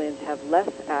that aliens have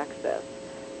less access.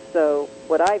 So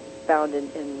what I found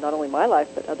in not only my life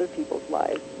but other people's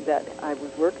lives that I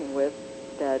was working with,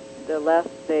 that the less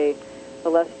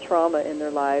trauma in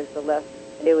their lives, the less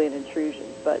alien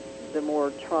intrusions. But the more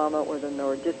trauma or the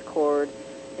more discord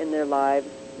in their lives,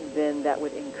 then that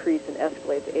would increase and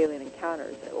escalate the alien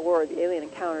encounters. Or the alien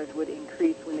encounters would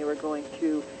increase when they were going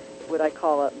through what I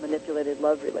call a manipulated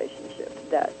love relationship.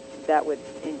 That would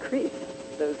increase.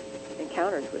 Those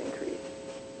encounters would increase.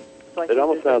 So it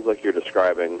almost sounds like you're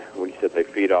describing, when you said they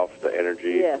feed off the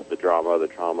energy, yes, the trauma.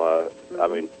 Mm-hmm. I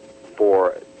mean,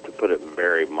 to put it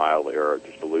very mildly, or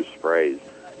just a loose phrase,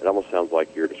 it almost sounds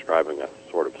like you're describing a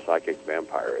sort of psychic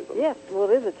vampirism. Yes, well,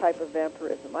 it is a type of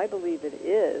vampirism. I believe it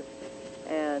is.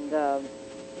 And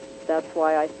that's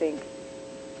why I think,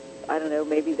 I don't know,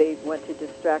 maybe they want to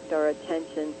distract our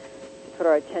attention, to put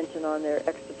our attention on their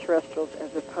extraterrestrials,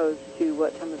 as opposed to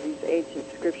what some of these ancient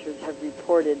scriptures have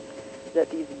reported that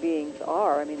these beings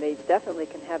are. I mean, they definitely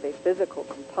can have a physical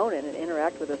component and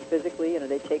interact with us physically.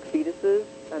 They take fetuses.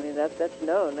 I mean, that's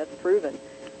known, that's proven.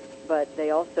 But they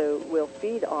also will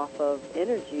feed off of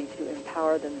energy to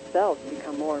empower themselves to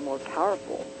become more and more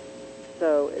powerful.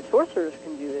 So sorcerers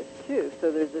can do this too.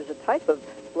 So there's a type of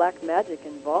black magic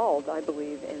involved, I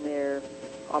believe, in their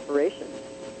operations.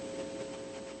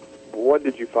 What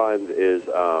did you find is,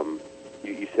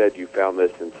 you said you found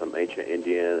this in some ancient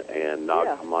Indian and Nag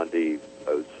Hammadi,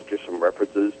 just some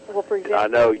references. Well, for example, I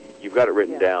know you've got it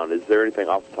written down. Is there anything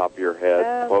off the top of your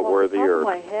head, quote-worthy? Off the top of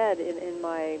my head, in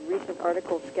my recent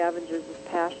article, Scavengers of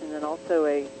Passion, and also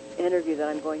a interview that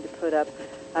I'm going to put up,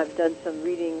 I've done some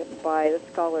reading by the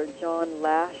scholar John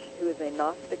Lash, who is a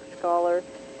Gnostic scholar,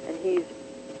 and he's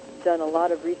done a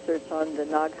lot of research on the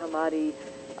Nag Hammadi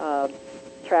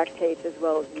tractates, as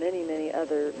well as many, many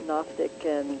other Gnostic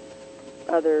and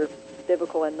other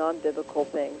biblical and non-biblical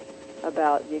things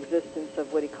about the existence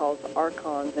of what he calls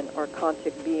archons and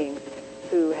archontic beings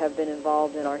who have been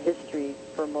involved in our history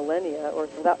for millennia, or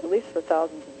at least for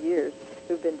thousands of years,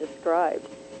 who've been described.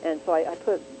 And so I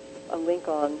put a link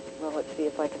on, well, let's see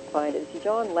if I can find it.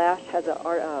 John Lash has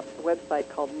a website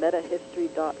called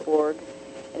metahistory.org,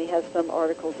 and he has some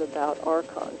articles about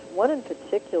archons. One in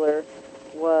particular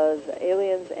was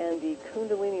aliens and the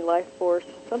Kundalini life force,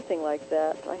 something like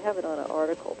that. I have it on an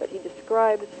article, but he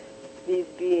describes these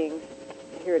beings.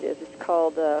 Here it is. It's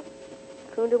called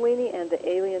Kundalini and the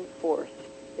Alien Force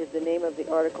is the name of the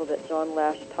article that John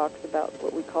Lash talks about,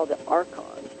 what we call the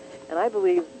archons. And I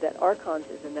believe that archons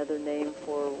is another name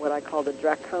for what I call the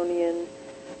draconian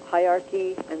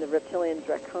hierarchy and the reptilian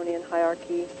draconian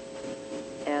hierarchy,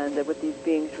 and what these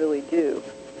beings really do,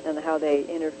 and how they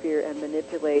interfere and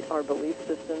manipulate our belief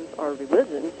systems, our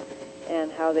religions,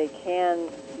 and how they can,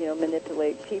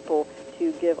 manipulate people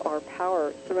to give our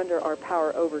power, surrender our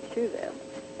power over to them.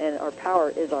 And our power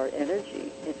is our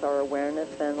energy. It's our awareness,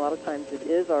 and a lot of times it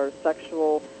is our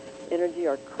sexual energy,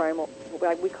 our primal,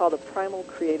 we call the primal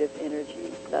creative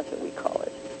energy. That's what we call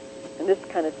it. And this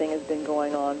kind of thing has been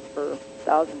going on for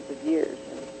thousands of years.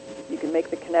 And you can make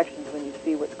the connections when you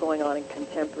see what's going on in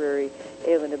contemporary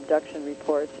alien abduction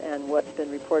reports and what's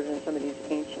been reported in some of these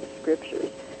ancient scriptures.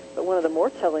 But one of the more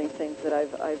telling things that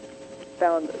I've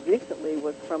found recently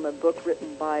was from a book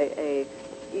written by a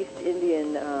East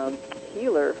Indian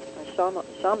healer, a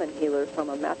shaman healer from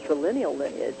a matrilineal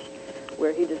lineage,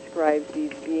 where he describes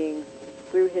these beings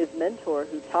through his mentor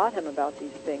who taught him about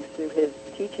these things through his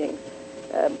teachings.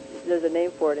 There's a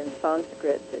name for it in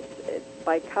Sanskrit. It's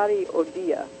Vaikari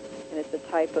Odiya, and it's a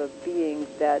type of being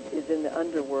that is in the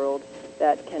underworld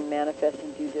that can manifest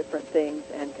and do different things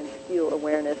and can steal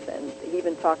awareness. And he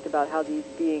even talked about how these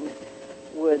beings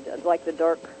would, like the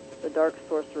dark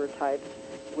sorcerer types,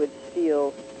 would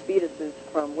steal fetuses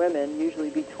from women, usually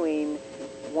between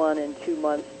 1 and 2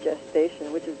 months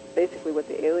gestation, which is basically what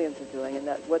the aliens are doing, and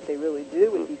that's what they really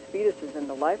do with these fetuses in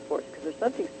the life force, because there's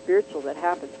something spiritual that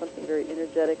happens, something very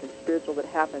energetic and spiritual that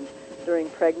happens during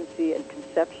pregnancy and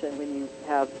conception when you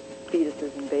have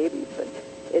fetuses and babies. But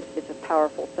it's a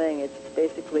powerful thing. It's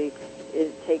basically,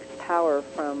 it takes power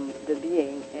from the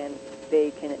being, and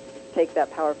they can take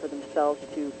that power for themselves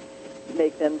to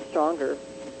make them stronger,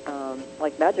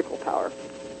 like magical power,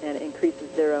 and it increases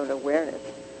their own awareness.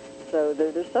 So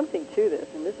there's something to this,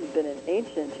 and this has been an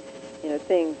ancient,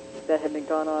 thing that have been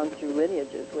gone on through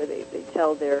lineages, where they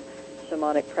tell their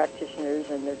shamanic practitioners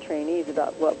and their trainees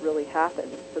about what really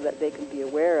happens, so that they can be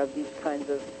aware of these kinds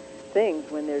of things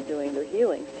when they're doing their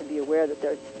healings, to be aware that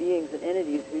there's beings and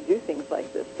entities who do things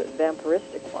like this, the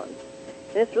vampiristic ones.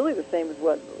 And it's really the same as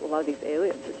what a lot of these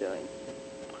aliens are doing.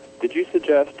 Did you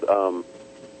suggest,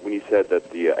 when you said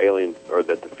that the aliens, or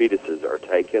that the fetuses are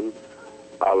taken,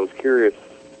 I was curious,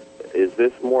 is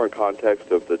this more in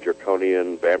context of the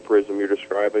draconian vampirism you're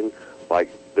describing? Like,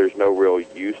 there's no real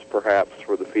use, perhaps,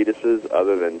 for the fetuses,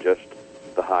 other than just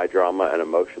the high drama and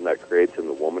emotion that creates in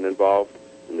the woman involved,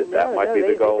 and that might be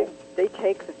the goal? They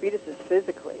take the fetuses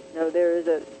physically.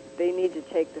 They need to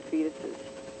take the fetuses.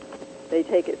 They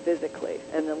take it physically,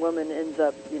 and the woman ends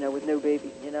up, with no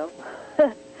baby,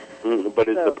 But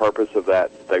is the purpose of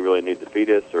that, they really need the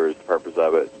fetus, or is the purpose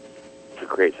of it to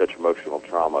create such emotional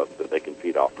trauma that they can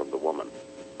feed off from the woman?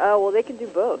 Well, they can do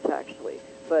both, actually.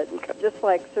 But just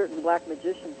like certain black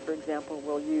magicians, for example,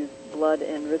 will use blood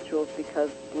in rituals because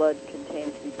blood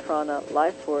contains the prana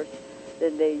life force,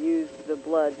 then they use the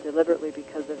blood deliberately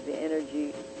because of the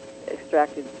energy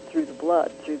extracted through the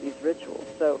blood, through these rituals.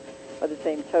 So by the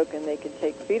same token, they can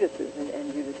take fetuses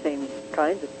and do the same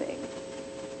kinds of things.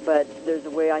 But there's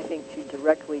a way, I think, to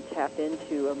directly tap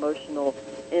into emotional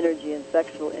energy and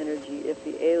sexual energy if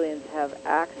the aliens have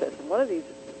access. And one of these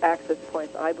access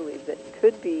points, I believe, that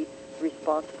could be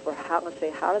responsible for how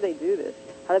do they do this?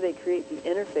 How do they create the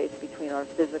interface between our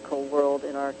physical world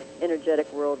and our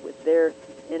energetic world with their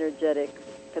energetic,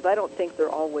 because I don't think they're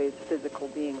always physical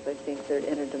beings. I think they're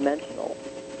interdimensional,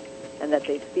 and that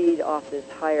they feed off this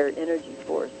higher energy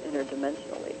force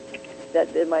interdimensionally.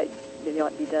 That it might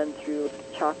not be done through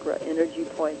chakra energy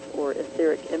points or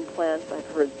etheric implants. I've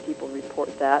heard people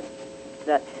report that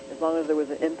as long as there was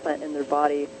an implant in their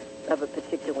body of a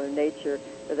particular nature,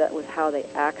 that was how they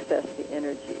accessed the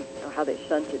energy, or how they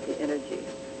shunted the energy.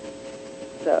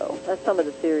 So that's some of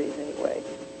the theories anyway.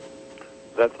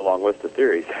 That's a long list of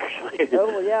theories, actually. Oh,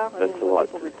 well, yeah. That's a lot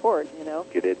people report,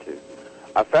 get into.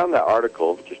 I found that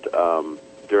article just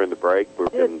during the break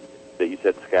that you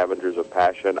said Scavengers of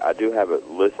Passion. I do have it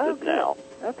listed now.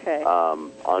 Okay.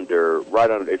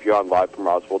 If you're on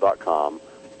livefromroswell.com,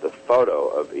 the photo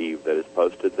of Eve that is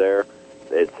posted there,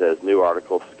 it says new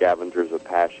article, Scavengers of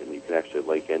Passion. You can actually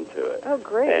link into it. Oh,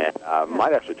 great. And I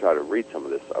might actually try to read some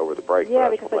of this over the break. Yeah,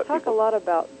 because I talk a lot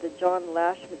about the John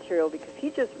Lash material, because he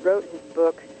just wrote his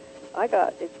book.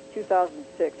 It's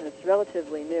 2006, and it's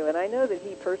relatively new. And I know that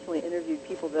he personally interviewed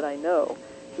people that I know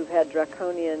who've had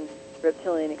draconian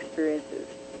reptilian experiences,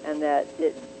 and that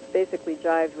it basically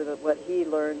jives with what he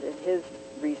learned in his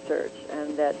research,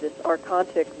 and that this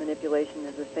archontic manipulation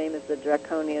is the same as the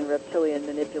draconian reptilian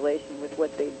manipulation with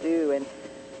what they do. And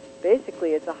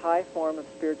basically it's a high form of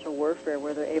spiritual warfare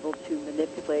where they're able to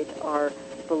manipulate our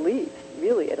beliefs.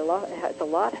 Really, it has a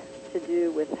lot to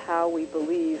do with how we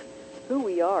believe who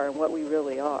we are and what we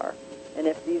really are. And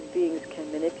if these beings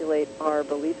can manipulate our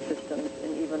belief systems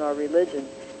and even our religion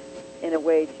in a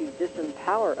way to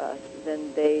disempower us,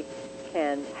 then they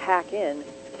can hack in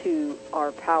to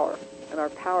our power and our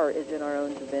power is in our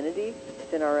own divinity.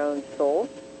 It's in our own soul.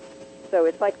 So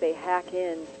it's like they hack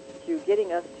in to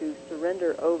getting us to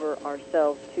surrender over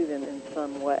ourselves to them in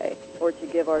some way, or to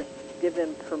give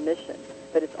them permission.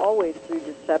 But it's always through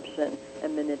deception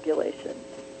and manipulation.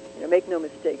 Make no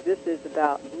mistake, this is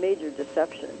about major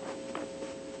deception.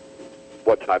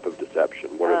 What type of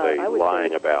deception? What are they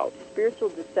lying about? Spiritual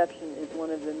deception is one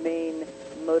of the main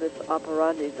modus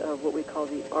operandis of what we call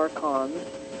the archons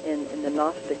in the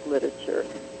Gnostic literature.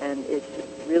 And it's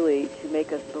really to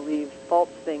make us believe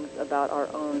false things about our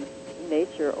own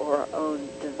nature or our own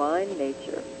divine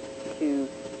nature, to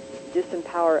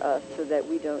disempower us so that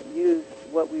we don't use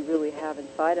what we really have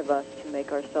inside of us to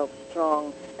make ourselves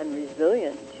strong and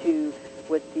resilient to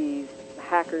what these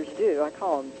hackers do. I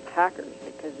call them hackers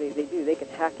because they do. They can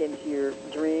hack into your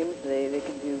dreams. They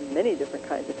can do many different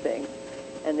kinds of things.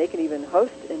 And they can even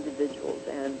host individuals.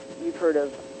 And you've heard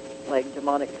of, like,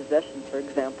 demonic possession, for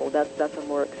example. That's a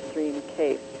more extreme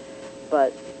case.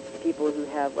 But people who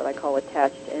have what I call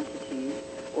attached entities,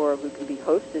 or who can be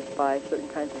hosted by certain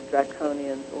kinds of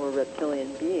draconians or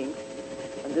reptilian beings,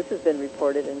 and this has been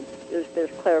reported, and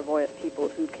there's clairvoyant people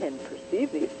who can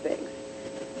perceive these things.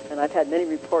 And I've had many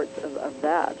reports of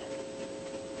that.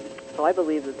 So I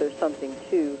believe that there's something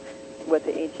to what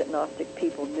the ancient Gnostic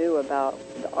people knew about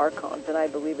the archons, and I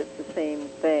believe it's the same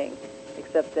thing,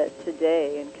 except that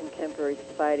today in contemporary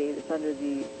society it's under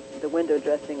the window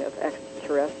dressing of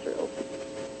extraterrestrials.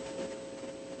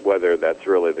 Whether that's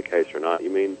really the case or not, you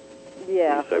mean?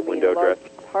 Yeah. You say window dressing?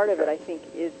 Part of it, I think,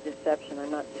 is deception. I'm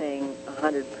not saying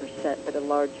 100%, but a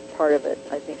large part of it,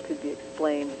 I think, could be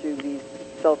explained through these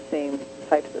self-same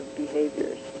types of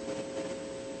behaviors.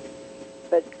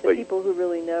 But the people who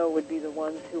really know would be the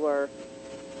ones who are,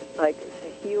 like,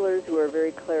 healers who are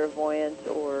very clairvoyant,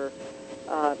 or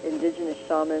indigenous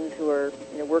shamans who are,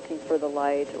 working for the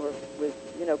light, or with,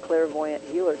 clairvoyant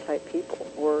healer-type people,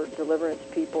 or deliverance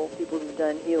people who've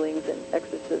done healings and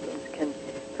exorcisms can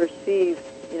perceive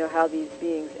how these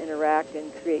beings interact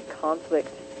and create conflict,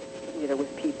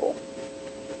 with people.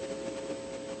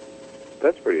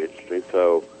 That's pretty interesting.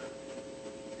 So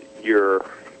you're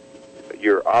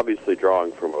obviously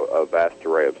drawing from a vast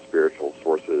array of spiritual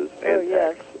sources and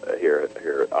texts here,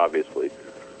 obviously.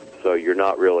 So you're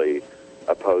not really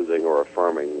opposing or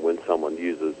affirming when if someone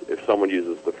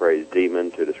uses the phrase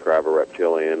demon to describe a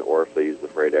reptilian, or if they use the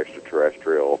phrase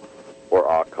extraterrestrial, or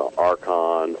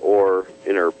archon, or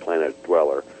interplanet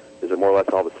dweller. Is it more or less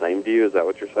all the same to you? Is that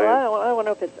what you're saying? Well, I don't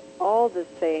know if it's all the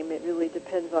same. It really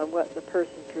depends on what the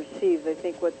person perceives. I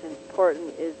think what's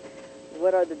important is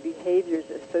what are the behaviors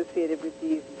associated with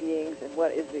these beings, and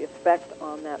what is the effect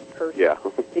on that person. Yeah.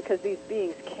 Because these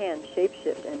beings can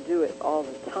shapeshift and do it all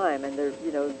the time, and they're,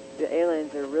 the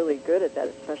aliens are really good at that,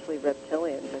 especially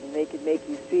reptilians, and they can make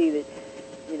you see that,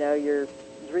 your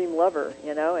dream lover,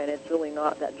 and it's really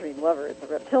not that dream lover, it's a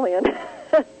reptilian.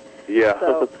 Yeah.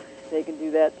 So they can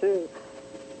do that too,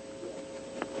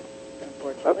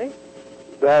 unfortunately.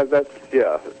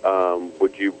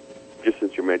 Would you, just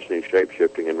since you're mentioning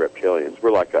shape-shifting and reptilians,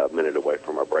 we're like a minute away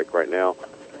from our break right now,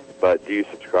 but do you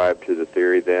subscribe to the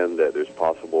theory then that there's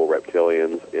possible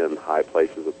reptilians in high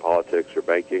places of politics or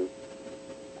banking?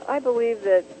 I believe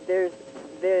that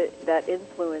that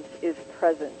influence is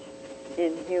present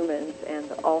in humans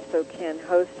and also can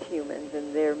host humans,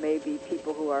 and there may be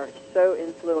people who are so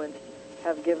influenced,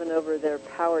 have given over their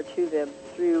power to them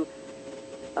through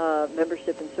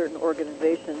membership in certain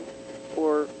organizations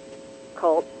or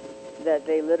cults, that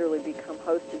they literally become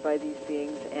hosted by these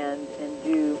beings and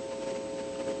do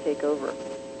take over.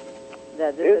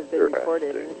 That this has been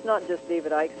reported, and it's not just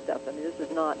David Icke stuff. I mean, this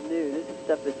is not new. This is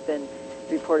stuff that's been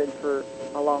reported for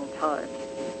a long time.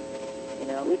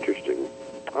 Interesting.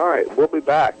 All right, we'll be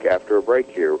back after a break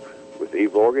here with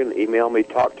Eve Lorgan. Email me,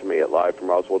 talk to me at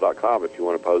livefromroswell.com if you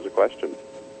want to pose a question.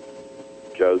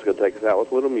 Joe's going to take us out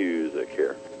with a little music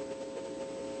here.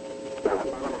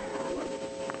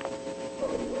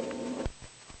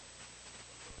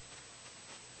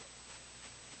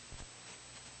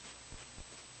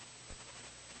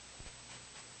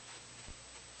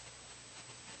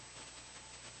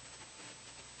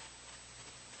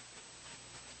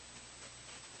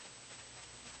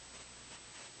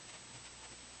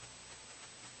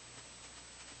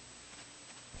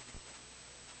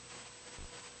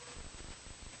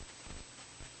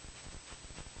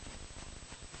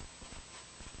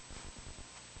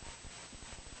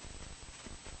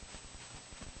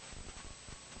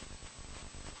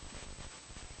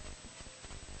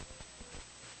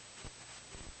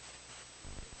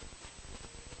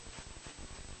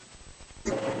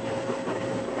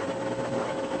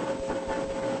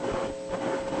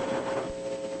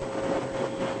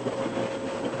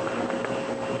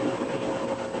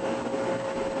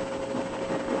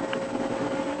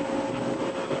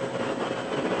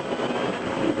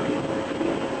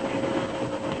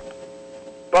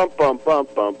 Bum, bum, bum,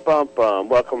 bum, bum, bum.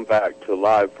 Welcome back to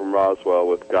Live from Roswell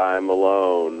with Guy and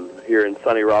Malone here in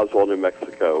sunny Roswell, New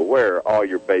Mexico, where all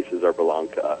your bases are belong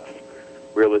to us.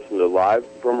 We're listening to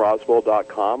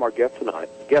livefromroswell.com. Our guest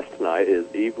tonight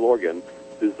is Eve Lorgan,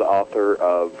 who's the author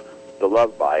of The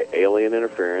Love Bite, Alien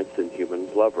Interference in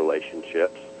Human Love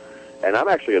Relationships. And I'm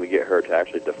actually going to get her to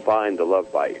actually define the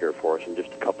love bite here for us in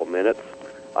just a couple minutes.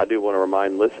 I do want to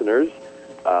remind listeners,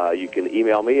 you can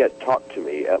email me at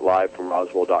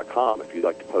talktome@livefromroswell.com if you'd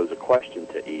like to pose a question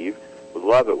to Eve. Would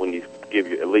love it when you give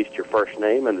you at least your first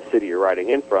name and the city you're writing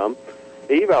in from.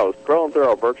 Eve, I was scrolling through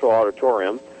our virtual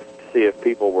auditorium to see if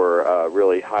people were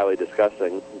really highly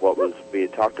discussing what was being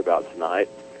talked about tonight.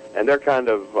 And they're kind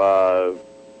of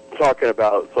talking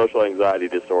about social anxiety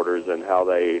disorders and how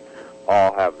they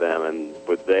all have them, and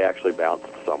would they actually bounce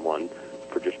someone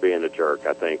for just being a jerk,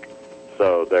 I think.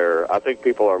 So I think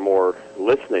people are more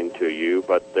listening to you,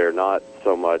 but they're not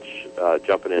so much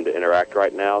jumping in to interact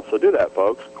right now. So do that,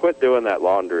 folks. Quit doing that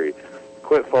laundry.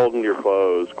 Quit folding your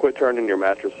clothes. Quit turning your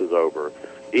mattresses over.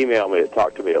 Email me at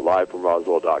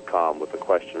talktome@livefromroswell.com with a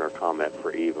question or comment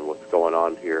for Eve and what's going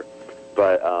on here.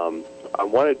 But I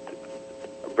wanted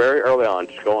very early on,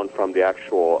 just going from the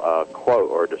actual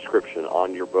quote or description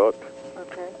on your book,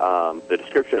 the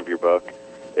description of your book,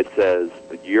 it says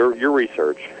that your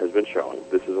research has been showing,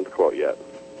 this isn't the quote yet,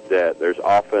 that there's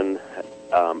often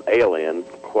alien,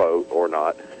 quote or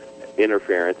not,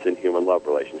 interference in human love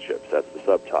relationships. That's the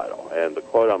subtitle. And the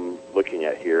quote I'm looking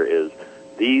at here is,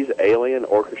 these alien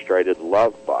orchestrated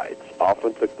love bites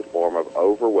often took the form of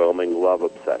overwhelming love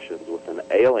obsessions with an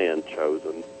alien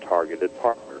chosen targeted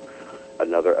partner,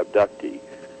 another abductee.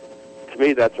 To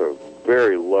me, that's a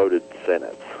very loaded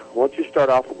sentence. Why don't you start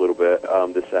off a little bit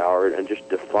this hour and just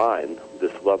define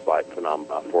this love bite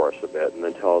phenomenon for us a bit, and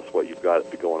then tell us what you've got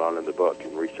going on in the book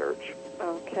and research.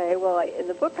 Okay. Well, in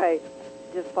the book, I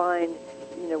defined,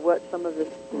 what some of the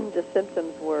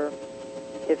symptoms were.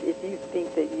 If you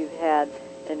think that you've had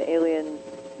an alien,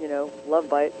 love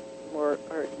bite or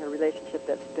a relationship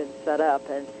that's been set up,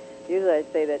 and usually I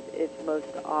say that it's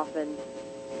most often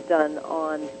done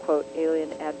on, quote,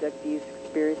 alien abductees,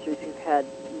 experiencers who've had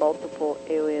multiple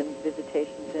alien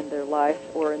visitations in their life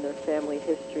or in their family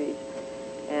histories.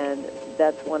 And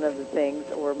that's one of the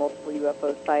things, or multiple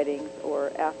UFO sightings,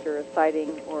 or after a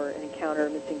sighting or an encounter,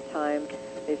 missing time,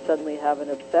 they suddenly have an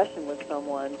obsession with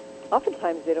someone.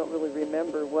 Oftentimes they don't really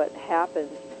remember what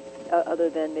happened other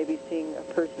than maybe seeing a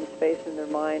person's face in their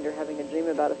mind or having a dream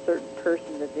about a certain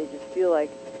person, that they just feel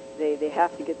like they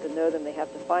have to get to know them, they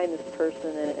have to find this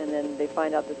person, and then they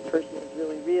find out this person is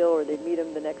really real, or they meet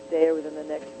them the next day or within the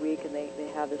next week, and they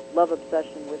have this love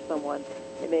obsession with someone.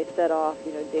 It may set off,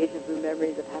 deja vu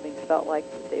memories of having felt like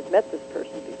they've met this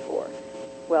person before.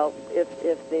 Well, if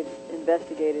they've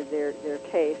investigated their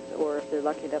case, or if they're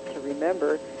lucky enough to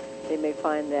remember, they may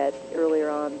find that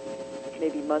earlier on,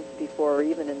 maybe months before, or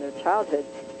even in their childhood,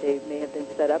 they may have been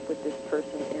set up with this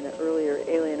person in an earlier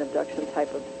alien abduction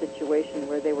type of situation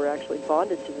where they were actually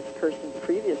bonded to this person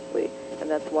previously, and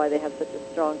that's why they have such a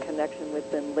strong connection with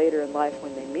them later in life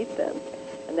when they meet them,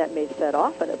 and that may set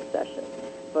off an obsession.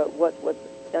 But what's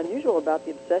unusual about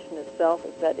the obsession itself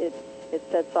is that it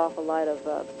sets off a lot of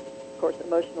course,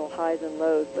 emotional highs and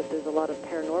lows, but there's a lot of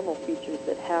paranormal features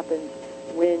that happen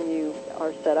when you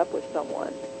are set up with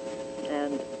someone,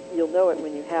 and you'll know it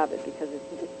when you have it, because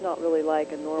it's not really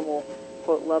like a normal,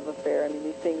 quote, love affair. I mean,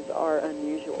 these things are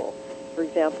unusual. For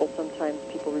example, sometimes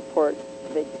people report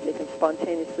they can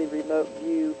spontaneously remote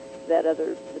view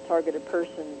the targeted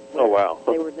person. Oh, wow.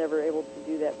 They were never able to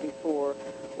do that before.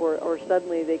 Or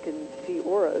suddenly they can see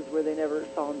auras where they never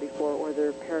saw them before, or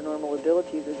their paranormal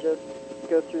abilities are just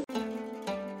go through.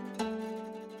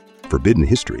 Forbidden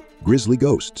history, grisly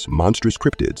ghosts, monstrous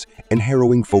cryptids, and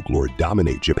harrowing folklore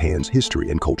dominate Japan's history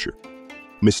and culture.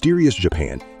 Mysterious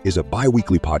Japan is a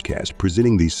bi-weekly podcast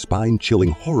presenting these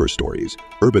spine-chilling horror stories,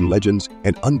 urban legends,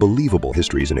 and unbelievable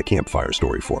histories in a campfire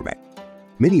story format.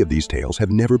 Many of these tales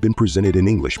have never been presented in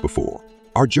English before.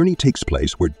 Our journey takes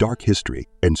place where dark history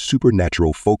and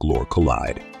supernatural folklore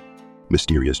collide.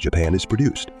 Mysterious Japan is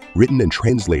produced, written and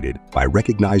translated by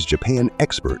recognized Japan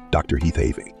expert Dr. Heath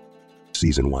Havey.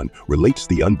 Season 1 relates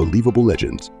the unbelievable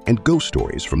legends and ghost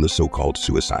stories from the so-called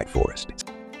Suicide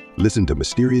Forest. Listen to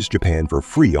Mysterious Japan for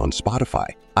free on Spotify,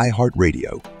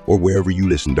 iHeartRadio, or wherever you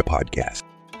listen to podcasts.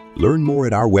 Learn more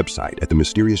at our website at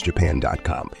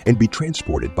themysteriousjapan.com and be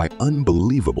transported by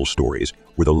unbelievable stories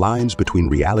where the lines between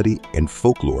reality and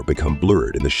folklore become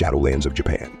blurred in the shadowlands of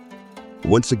Japan.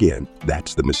 Once again,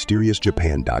 that's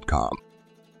themysteriousjapan.com.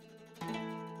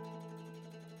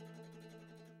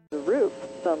 The roof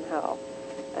somehow,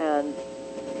 and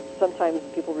sometimes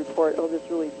people report, oh, this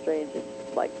is really strange.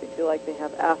 It's like they feel like they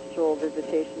have astral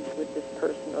visitations with this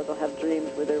person, or they'll have dreams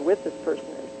where they're with this person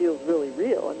and it feels really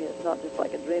real. I mean, it's not just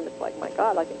like a dream. It's like, my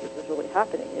God, I think this is really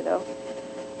happening, you know?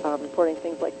 Reporting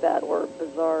things like that, or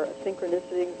bizarre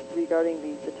synchronicities regarding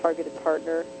the targeted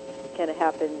partner can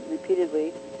happen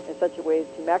repeatedly in such a way as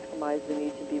to maximize the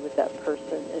need to be with that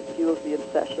person. It fuels the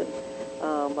obsession.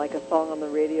 Like a song on the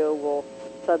radio will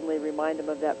suddenly remind them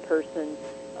of that person,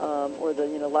 or the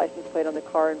license plate on the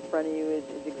car in front of you is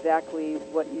exactly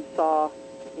what you saw,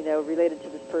 related to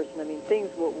this person. I mean,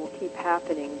 things will keep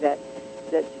happening that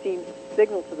seems to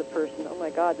signal to the person, oh my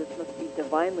God, this must be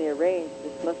divinely arranged.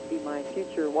 This must be my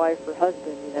future wife or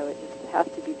husband. It just has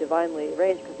to be divinely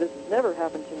arranged because this has never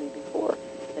happened to me before.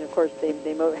 And of course, they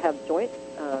have joint,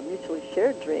 mutually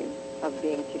shared dreams of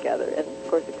being together. And of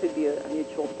course, it could be a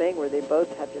mutual thing where they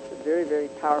both have just a very, very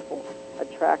powerful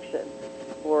attraction.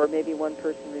 Or maybe one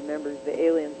person remembers the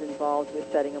aliens involved with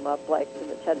setting them up, like in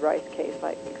the Ted Rice case.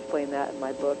 I explain that in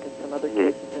my book, and some other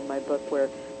cases in my book where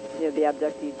the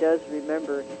abductee does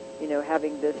remember,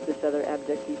 having this other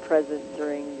abductee present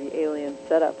during the alien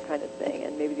setup kind of thing,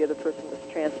 and maybe the other person was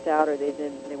tranced out, or they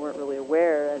weren't really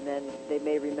aware, and then they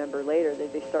may remember later.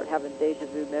 They start having deja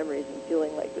vu memories and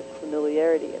feeling like this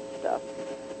familiarity and stuff.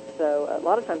 So a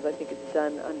lot of times I think it's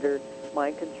done under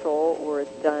mind control, or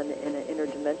it's done in an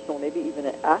interdimensional, maybe even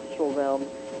an astral realm,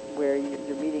 where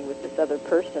you're meeting with this other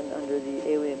person under the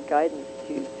alien guidance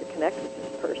to connect with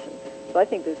this person. So I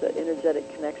think there's an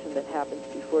energetic connection that happens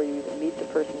before you even meet the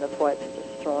person. That's why it's such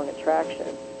a strong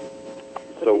attraction.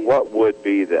 So what would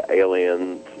be the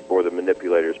aliens or the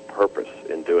manipulator's purpose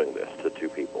in doing this to two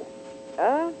people?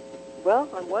 Well,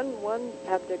 on one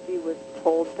abductee was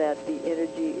told that the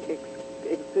energy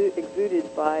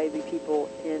exuded by the people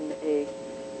in a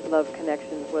love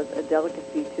connection was a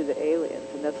delicacy to the aliens.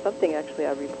 And that's something actually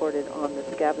I reported on the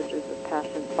Scavengers of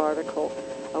Passion article.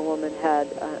 A woman had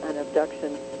an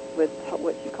abduction with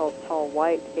what she calls tall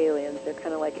white aliens. They're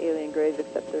kind of like alien greys,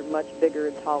 except they're much bigger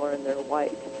and taller, and they're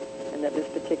white. And that this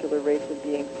particular race of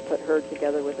beings put her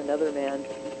together with another man,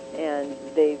 and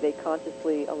they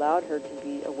consciously allowed her to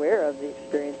be aware of the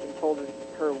experience and told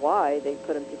her why they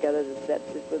put them together, that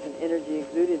this was an energy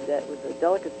exuded that was a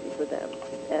delicacy for them.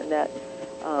 And that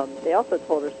they also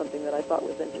told her something that I thought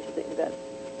was interesting, that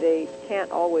they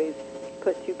can't always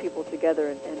put two people together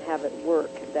and have it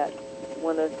work. That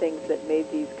one of the things that made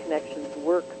these connections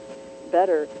work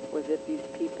better was if these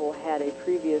people had a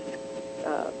previous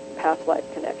past life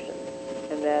connection.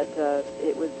 And that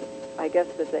it was, I guess,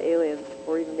 that the aliens,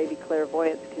 or even maybe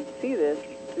clairvoyants, can see this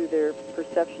through their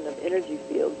perception of energy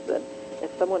fields, that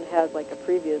if someone has like a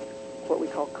previous, what we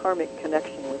call karmic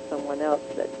connection with someone else,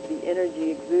 that the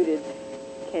energy exuded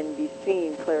can be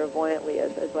seen clairvoyantly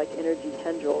as like energy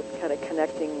tendrils kind of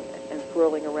connecting and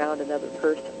swirling around another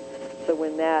person. So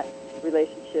when that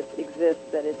relationship exists,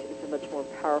 that it's a much more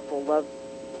powerful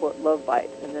love bite,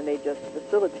 and then they just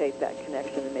facilitate that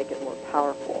connection and make it more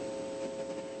powerful.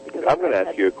 Because I'm going to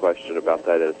ask you a question about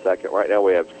that in a second. Right now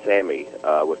we have Sammy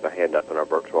with a hand up in our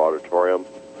virtual auditorium.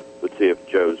 Let's see if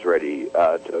Joe's ready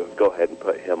to go ahead and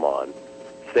put him on.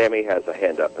 Sammy has a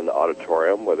hand up in the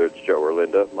auditorium, whether it's Joe or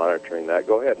Linda monitoring that.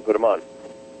 Go ahead and put him on.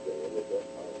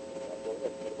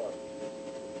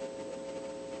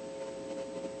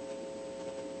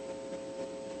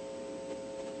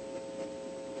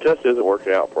 Just isn't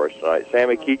working out for us tonight.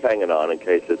 Sammy, keep hanging on in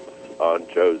case it's on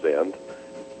Joe's end.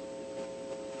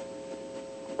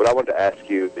 What I wanted to ask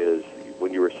you is,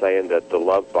 when you were saying that the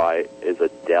love bite is a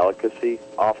delicacy,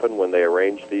 often when they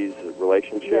arrange these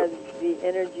relationships? Yes, the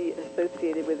energy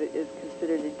associated with it is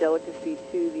considered a delicacy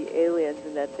to the aliens,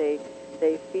 and that they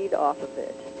feed off of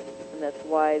it. And that's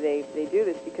why they do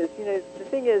this, because, the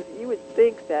thing is, you would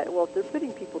think that, well, if they're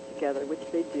putting people together, which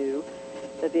they do,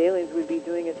 that the aliens would be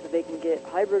doing it so they can get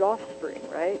hybrid offspring,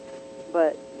 right?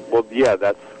 But well, yeah,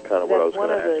 that's kind of what I was going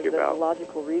to ask you about. That's one of the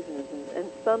logical reasons, and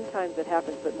sometimes it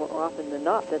happens, but more often than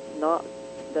not, that's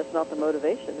not the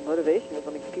motivation. The motivation is,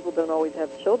 people don't always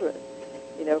have children,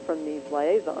 from these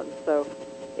liaisons. So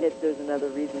there's another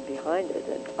reason behind it,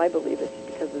 and I believe it's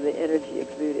because of the energy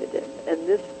exuded. And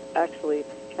this actually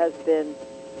has been,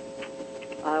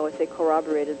 I would say,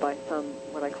 corroborated by some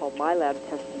what I call my lab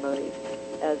testimonies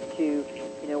as to,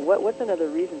 what's another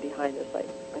reason behind this.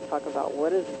 I talk about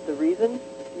what is the reason,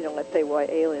 let's say why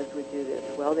aliens would do this.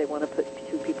 Well, they want to put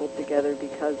two people together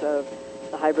because of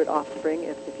the hybrid offspring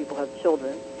if the people have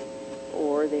children,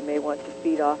 or they may want to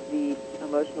feed off the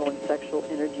emotional and sexual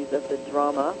energies of the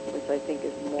drama, which I think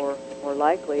is more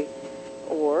likely,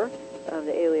 or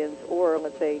the aliens, or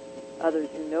let's say others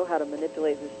who know how to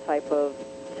manipulate this type of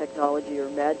technology or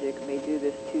magic may do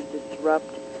this to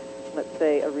disrupt let's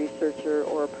say, a researcher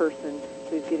or a person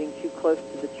who's getting too close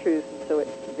to the truth, and so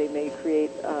they may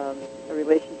create a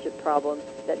relationship problem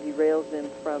that derails them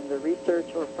from the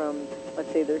research or from,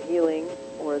 let's say, their healing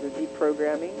or their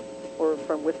deprogramming, or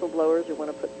from whistleblowers who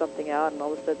want to put something out, and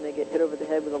all of a sudden they get hit over the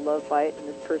head with a love bite, and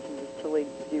this person just totally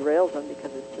derails them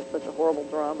because it's just such a horrible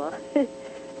drama.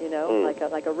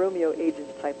 Like a Romeo Agent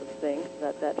type of thing.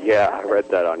 Yeah, I read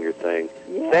that on your thing.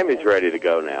 Yeah. Sammy's ready to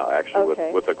go now, actually,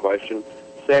 Okay. with a question.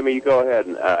 Sammy, you go ahead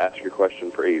and ask your question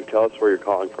for Eve. Tell us where you're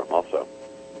calling from also.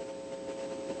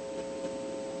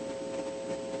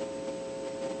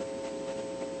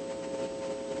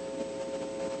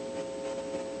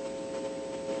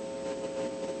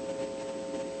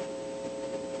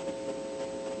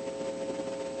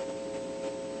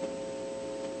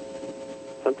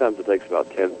 Sometimes it takes about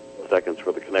 10 seconds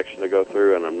for the connection to go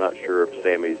through, and I'm not sure if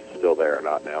Sammy's still there or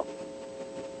not now.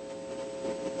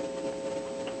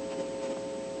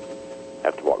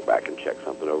 Have to walk back and check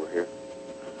something over here.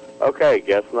 Okay,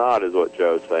 guess not is what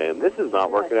Joe's saying. This is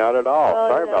not working out at all. Well,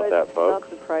 Sorry about that, folks.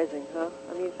 Not surprising, huh?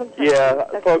 I mean, sometimes... Yeah,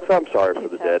 folks, I'm sorry for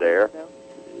the dead air. You know?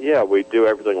 Yeah, we do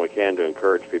everything we can to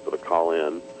encourage people to call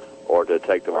in or to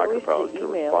take the microphone to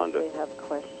respond to. If they have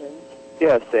questions.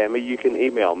 Yeah, Sammy, you can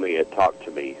email me at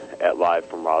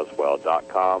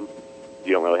talktome@livefromroswell.com.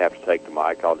 You don't really have to take the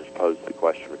mic. I'll just pose the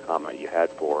question or comment you had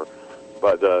for her.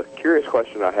 But the curious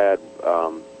question I had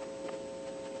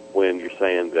when you're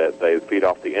saying that they feed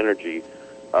off the energy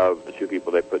of the two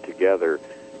people they put together,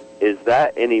 is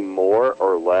that any more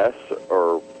or less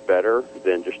or better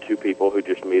than just two people who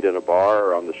just meet in a bar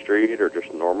or on the street or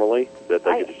just normally, that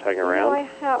they could just hang around? I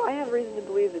have reason to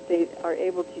believe that they are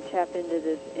able to tap into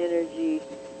this energy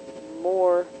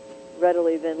more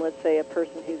readily than, let's say, a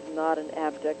person who's not an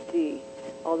abductee.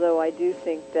 Although I do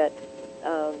think that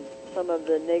some of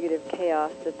the negative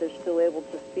chaos that they're still able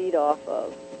to feed off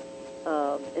of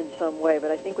in some way.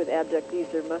 But I think with abductees,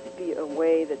 there must be a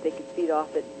way that they could feed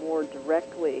off it more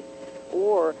directly,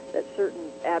 or that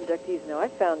certain abductees, now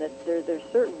I've found that there's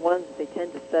certain ones that they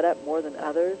tend to set up more than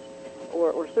others,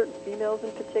 or certain females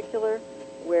in particular,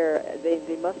 where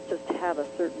they must just have a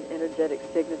certain energetic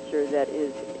signature that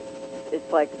is,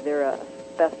 it's like they're a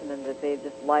specimen that they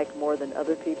just like more than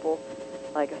other people,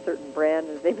 like a certain brand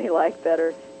that they may like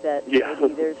better, that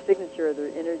maybe their signature or their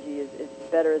energy is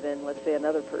better than, let's say,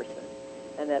 another person.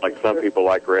 And that like some people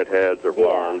like redheads or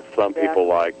blondes, some people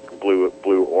like blue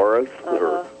auras,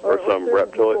 or some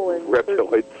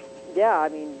reptiloids. Yeah, I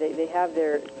mean, they have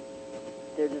their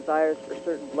desires for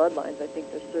certain bloodlines. I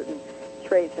think there's certain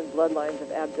traits and bloodlines of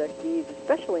abductees,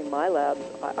 especially my labs.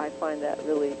 I find that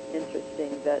really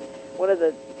interesting. That one of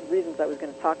the reasons I was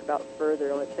going to talk about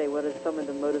further, let's say, what are some of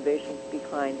the motivations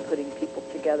behind putting people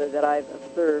together that I've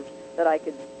observed that I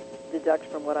could deduct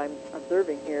from what I'm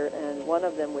observing here, and one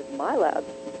of them with my labs.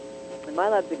 And my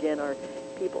labs, again, are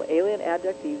people, alien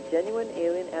abductees, genuine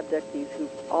alien abductees who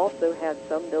also had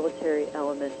some military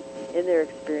element in their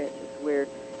experiences where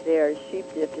they are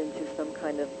sheep-dipped into some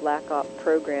kind of black op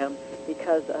program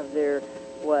because of their,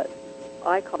 what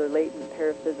I call their latent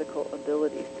paraphysical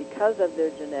abilities, because of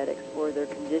their genetics or their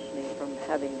conditioning from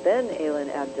having been alien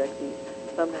abductees.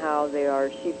 Somehow they are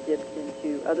sheep-dipped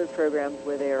into other programs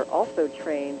where they are also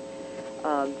trained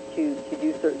to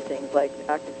do certain things, like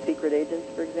active secret agents,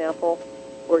 for example,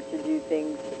 or to do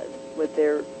things with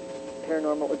their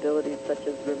paranormal abilities, such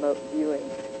as remote viewing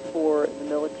for the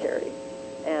military.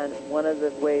 And one of the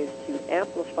ways to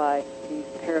amplify these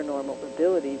paranormal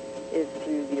abilities is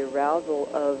through the arousal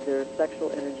of their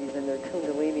sexual energies and their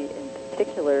kundalini in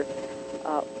particular,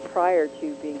 prior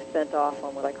to being sent off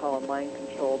on what I call a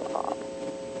mind-controlled op.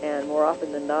 And more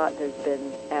often than not, there's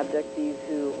been abductees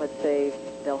who, let's say,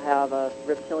 they'll have a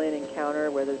reptilian encounter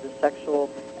where there's a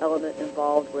sexual element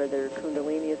involved, where their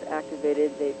kundalini is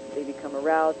activated, they become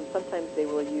aroused, and sometimes they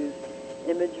will use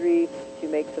imagery to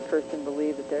make the person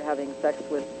believe that they're having sex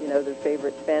with, their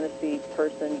favorite fantasy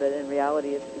person, but in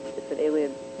reality it's an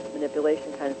alien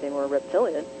manipulation kind of thing, or a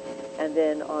reptilian. And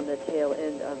then on the tail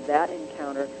end of that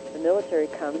encounter, the military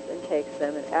comes and takes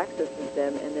them and accesses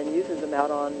them and then uses them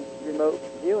out on remote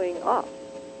viewing off.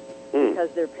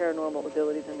 Because their paranormal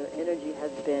abilities and their energy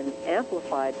has been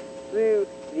amplified through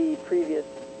the previous,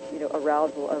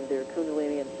 arousal of their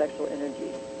kundalini and sexual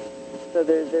energies. So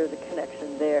there's a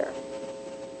connection there.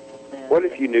 And what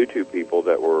if you knew two people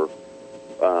that were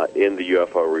in the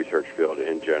UFO research field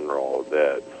in general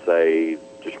that, say,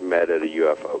 just met at a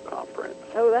UFO conference?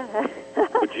 Oh,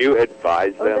 that would you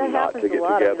advise them not to get a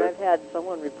lot. together? I mean, I've had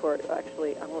someone report,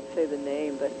 actually, I won't say the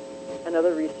name, but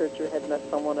another researcher had met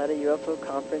someone at a UFO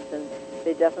conference, and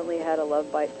they definitely had a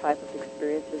love bite type of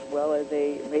experience as well as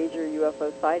a major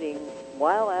UFO sighting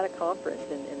while at a conference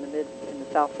in the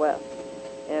Southwest,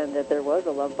 and that there was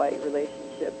a love bite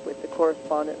relationship with the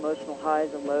correspondent emotional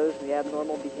highs and lows and the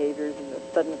abnormal behaviors and the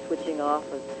sudden switching off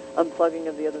or unplugging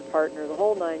of the other partner, the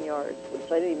whole 9 yards, which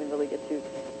I didn't even really get to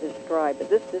describe. But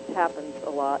this happens a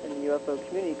lot in the UFO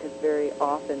community because very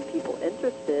often people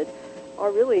interested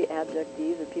are really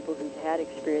abductees or people who've had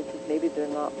experiences. Maybe they're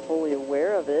not fully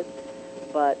aware of it,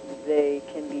 but they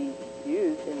can be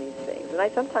used in these things. And I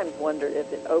sometimes wonder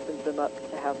if it opens them up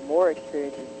to have more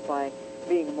experiences by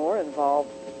being more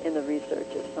involved in the research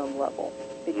at some level.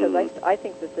 Because I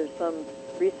think that there's some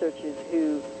researchers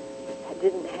who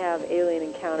didn't have alien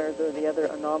encounters or the other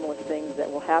anomalous things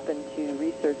that will happen to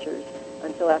researchers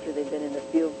until after they've been in the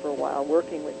field for a while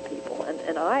working with people.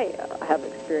 And I have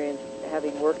experienced,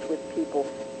 having worked with people,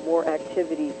 more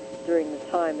activity during the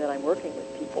time that I'm working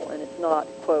with people. And it's not,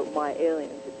 quote, my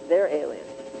aliens, it's their aliens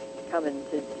coming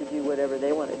to do whatever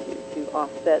they want to do, to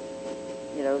offset,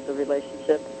 the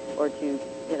relationship or to,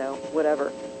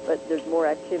 whatever. But there's more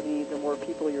activity the more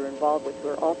people you're involved with who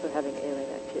are also having alien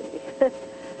activity.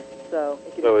 So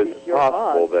it can increase your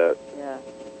odds.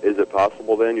 Is it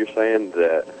possible then, you're saying,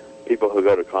 that people who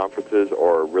go to conferences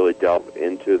or really delve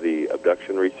into the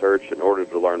abduction research in order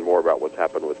to learn more about what's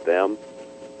happened with them,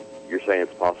 you're saying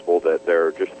it's possible that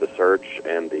they're just the search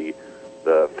and the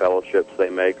fellowships they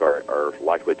make are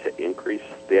likely to increase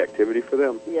the activity for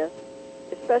them? Yes,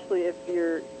 especially if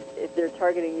they're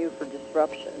targeting you for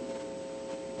disruption.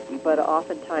 But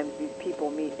oftentimes these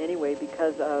people meet anyway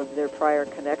because of their prior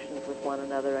connections with one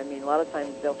another. I mean, a lot of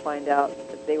times they'll find out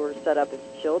that they were set up as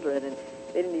children and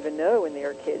they didn't even know when they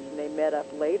were kids, and they met up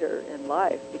later in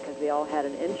life because they all had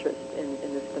an interest in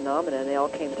this phenomenon. They all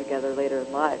came together later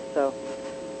in life. So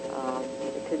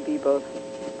it could be both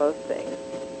things.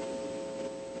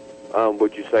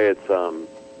 Would you say it's,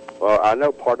 well, I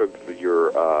know part of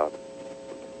your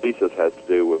thesis has to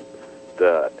do with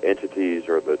the entities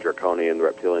or the draconian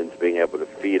reptilians being able to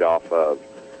feed off of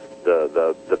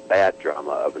the bad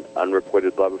drama of an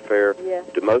unrequited love affair. Yeah.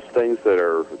 Do most things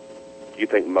do you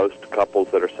think most couples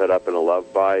that are set up in a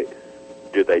love bite,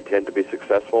 do they tend to be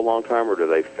successful long term or do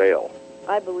they fail?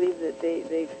 I believe that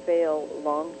they fail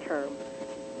long term.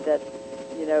 That,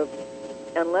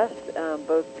 unless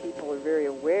both people are very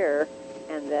aware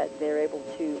and that they're able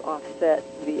to offset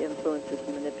the influences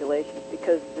and manipulations.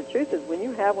 Because the truth is, when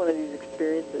you have one of these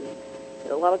experiences,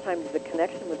 a lot of times the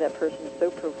connection with that person is so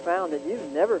profound that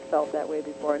you've never felt that way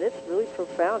before, and it's really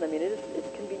profound. I mean,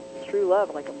 it can be true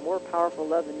love, like a more powerful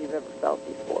love than you've ever felt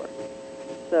before.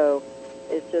 So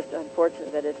it's just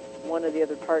unfortunate that if one of the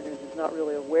other partners is not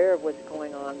really aware of what's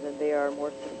going on, then they are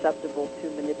more susceptible to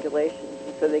manipulations,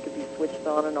 and so they could be switched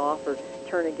on and off or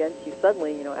turn against you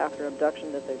suddenly, after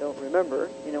abduction that they don't remember,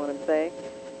 you know what I'm saying?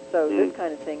 So this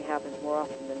kind of thing happens more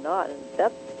often than not, and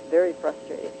that's very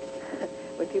frustrating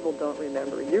when people don't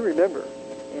remember. You remember,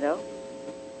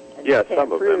 And yeah,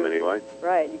 some of them anyway.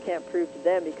 Right, you can't prove to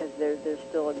them because they're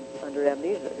still under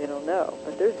amnesia. They don't know.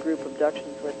 But there's group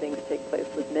abductions where things take place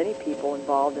with many people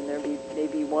involved, and there may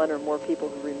be one or more people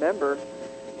who remember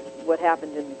what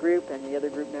happened in the group, and the other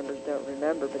group members don't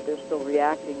remember, but they're still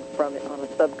reacting from it on a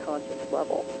subconscious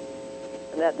level.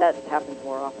 And that happens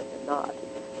more often than not.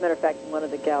 As a matter of fact, one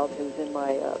of the gals who was in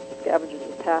my Scavengers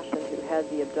of Passion, who had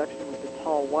the abduction with the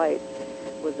tall whites,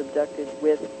 was abducted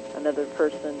with another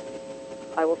person,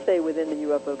 I will say within the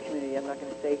UFO community. I'm not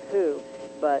going to say who,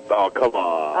 but... Oh, come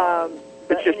on.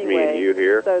 It's just anyway, me and you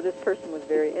here. So this person was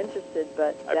very interested,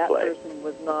 but that person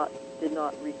did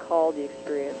not recall the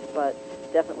experience, but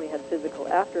definitely had physical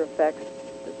after effects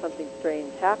that something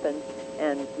strange happened,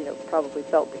 and probably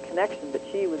felt the connection, but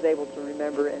she was able to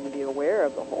remember and be aware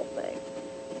of the whole thing.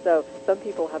 So some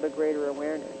people have a greater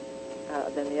awareness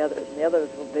than the others, and the others,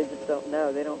 they just don't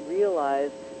know. They don't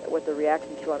realize that what they're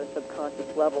reacting to on a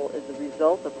subconscious level is a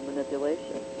result of a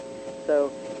manipulation.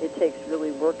 So it takes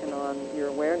really working on your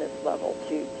awareness level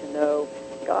to know,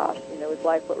 gosh, is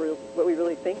life what we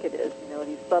really think it is?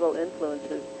 These subtle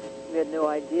influences. We had no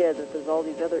idea that there's all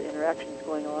these other interactions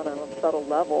going on a subtle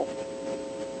level.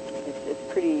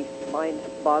 It's pretty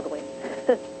mind-boggling.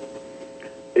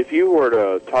 If you were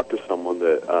to talk to someone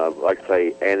that, like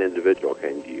say, an individual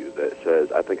came to you that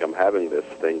says, I think I'm having this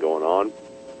thing going on,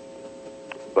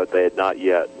 but they had not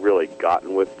yet really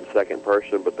gotten with the second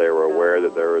person, but they were aware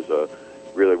that there was a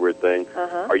really weird thing,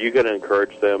 are you going to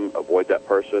encourage them, avoid that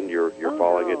person, you're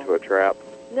falling into a trap?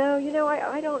 No,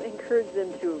 I don't encourage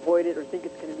them to avoid it or think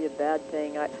it's going to be a bad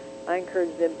thing. I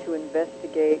encourage them to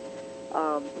investigate,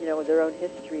 their own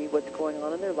history, what's going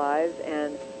on in their lives,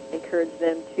 and encourage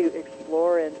them to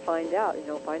explore and find out,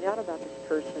 find out about this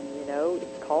person,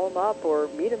 call them up or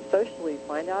meet them socially,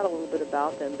 find out a little bit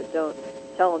about them, but don't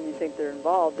tell them you think they're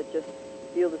involved, but just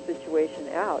feel the situation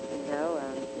out,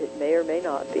 it may or may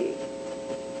not be.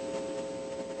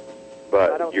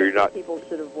 But I don't you're think not... people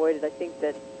should avoid it. I think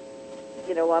that,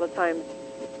 a lot of times,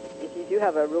 if you do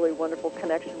have a really wonderful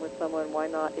connection with someone, why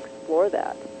not explore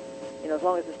that? As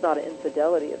long as it's not an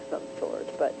infidelity of some sort,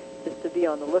 but just to be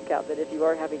on the lookout that if you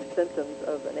are having symptoms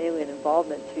of an alien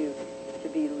involvement, to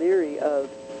be leery of,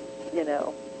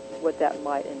 what that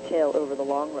might entail over the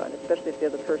long run, especially if the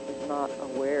other person's not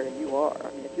aware and you are. I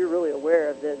mean, if you're really aware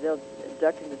of that they're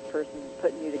abducting this person,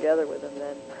 putting you together with them,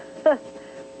 then,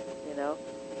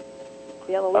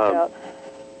 be on the lookout.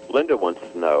 Linda wants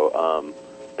to know,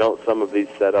 don't some of these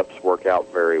setups work out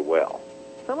very well?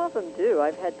 Some of them do.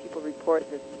 I've had people report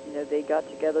that, they got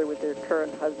together with their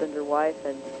current husband or wife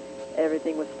and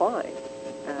everything was fine.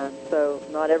 So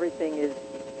not everything is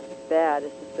bad.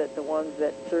 It's just that the ones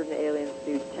that certain aliens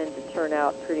do tend to turn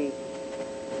out pretty,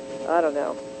 I don't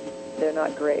know, they're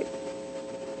not great.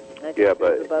 And I think it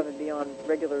goes above and beyond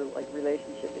regular,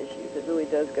 relationship issues. It really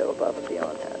does go above and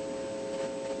beyond that.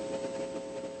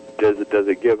 Does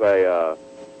it give a,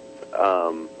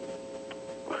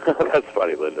 that's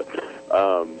funny, Linda.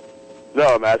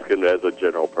 No, I'm asking as a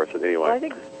general person anyway. Well, I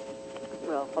think,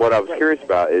 what I was curious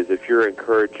about is if you're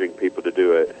encouraging people to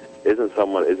do it, isn't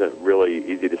really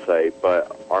easy to say,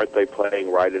 but aren't they playing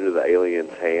right into the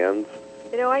aliens' hands?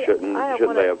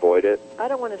 Shouldn't they avoid it? I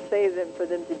don't want to say for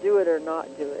them to do it or not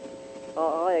do it.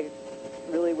 All I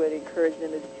really would encourage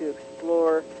them is to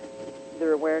explore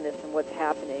their awareness and what's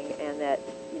happening, and that,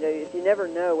 if you never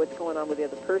know what's going on with the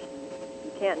other person,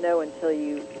 you can't know until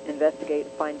you investigate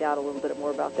and find out a little bit more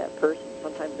about that person.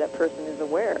 Sometimes that person is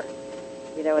aware,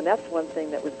 and that's one thing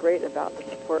that was great about the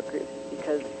support groups,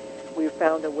 because we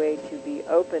found a way to be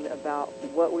open about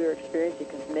what we were experiencing,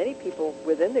 because many people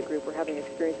within the group were having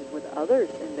experiences with others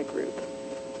in the group.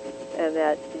 And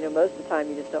that, most of the time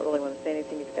you just don't really want to say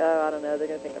anything. You go, oh, I don't know, they're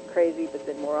going to think I'm crazy. But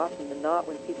then more often than not,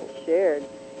 when people shared,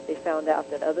 they found out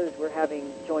that others were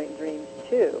having joint dreams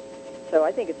too. So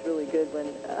I think it's really good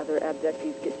when other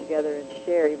abductees get together and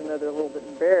share, even though they're a little bit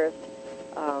embarrassed.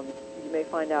 You may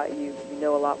find out you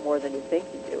know a lot more than you think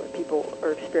you do, and people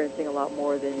are experiencing a lot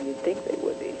more than you think they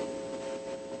would be.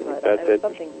 But that's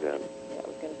interesting. Yeah, I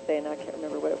was going to say, and I can't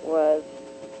remember what it was.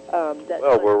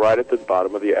 We're right at the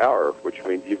bottom of the hour, which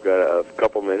means you've got a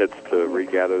couple minutes to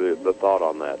regather the thought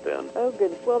on that then. Oh,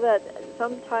 goodness. Well, that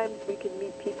sometimes we can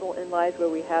meet people in lives where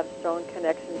we have strong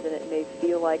connections and it may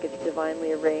feel like it's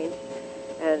divinely arranged.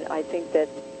 And I think that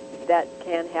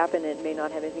can happen. It may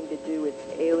not have anything to do with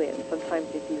aliens. Sometimes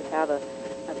if you have a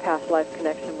past life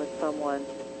connection with someone,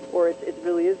 or it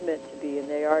really is meant to be, and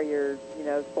they are your,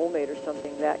 soulmate or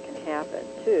something, that can happen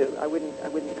too. I wouldn't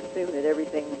assume that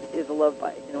everything is a love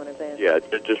bite. You know what I'm saying? Yeah,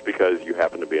 just because you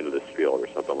happen to be into this field or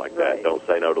something like that, don't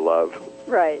say no to love.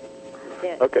 Right.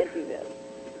 Can't do that.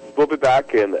 We'll be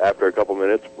back after a couple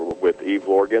minutes with Eve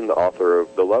Lorgan, the author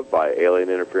of The Love Bite, Alien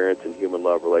Interference in Human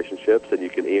Love Relationships, and you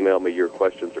can email me your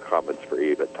questions or comments for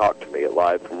Eve at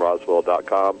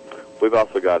talktome@livefromroswell.com. We've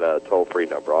also got a toll-free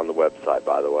number on the website,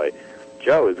 by the way.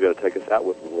 Joe is going to take us out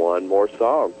with one more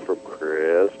song from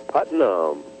Chris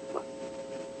Putnam.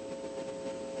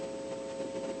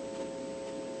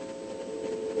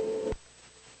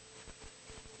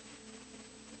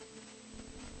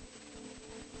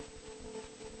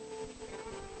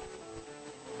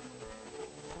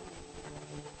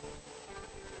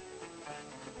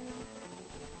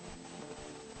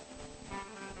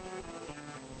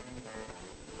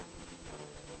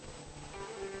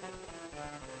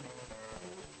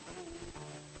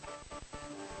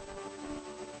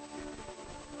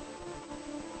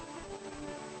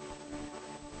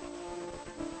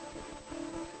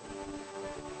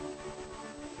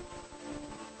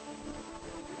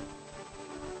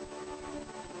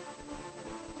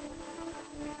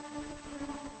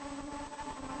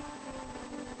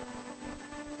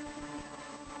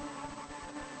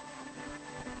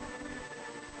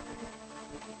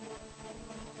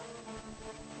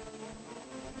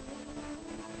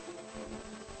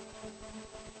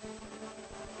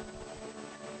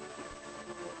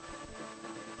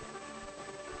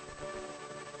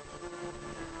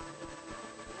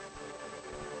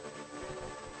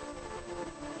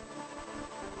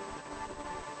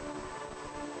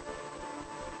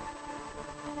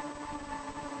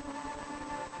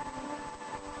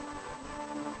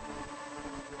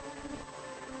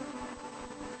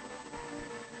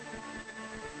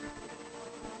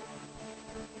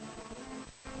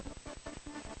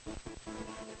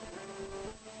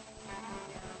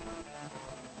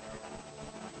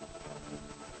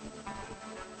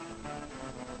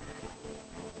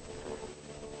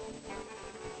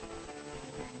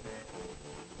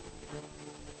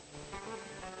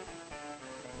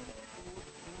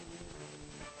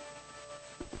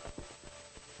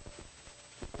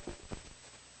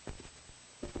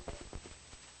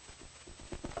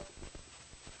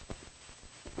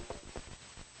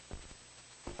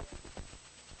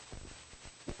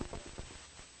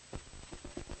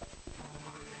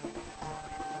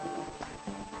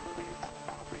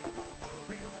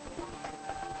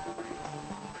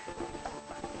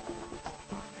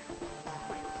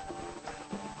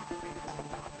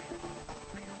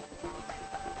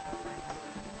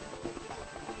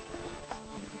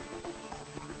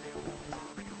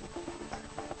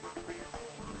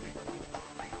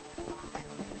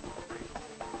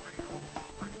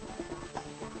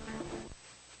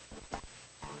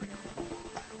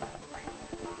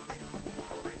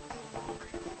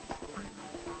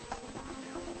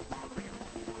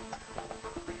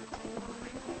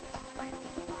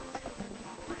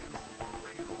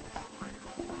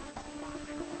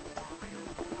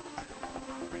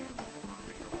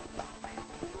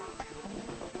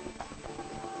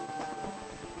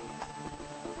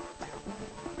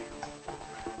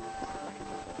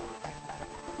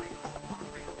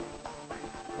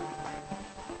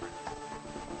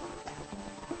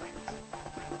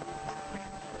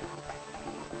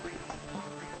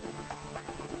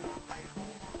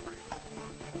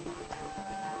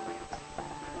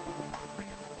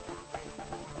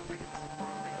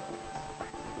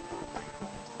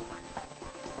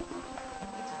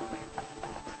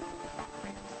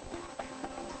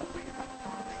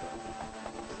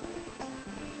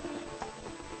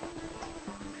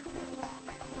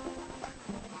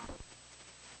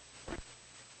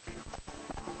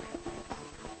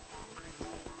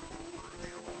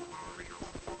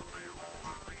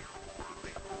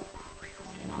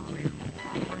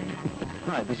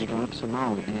 Hi, this is Rob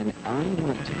Simone, and I'm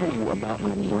going to tell you about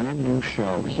my brand new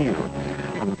show here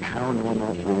on the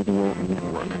Paranormal Radio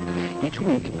Network. Each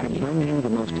week, I bring you the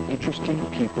most interesting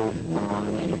people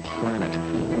on the planet,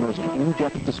 the most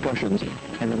in-depth discussions,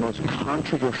 and the most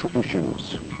controversial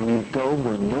issues. We go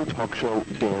where no talk show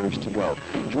dares to go.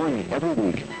 Join me every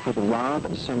week for the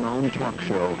Rob Simone Talk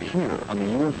Show here on the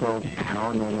UFO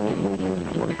Paranormal Radio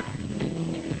Network.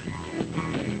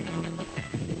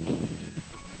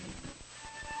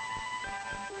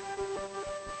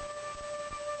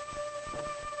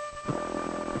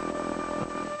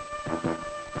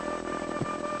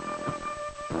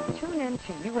 Tune in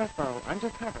to UFO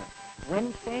Undercover,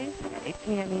 Wednesdays at 8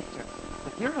 p.m. Eastern,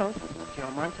 with your host, Joe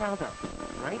Montaldo,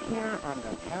 right here on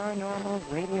the Paranormal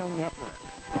Radio Network.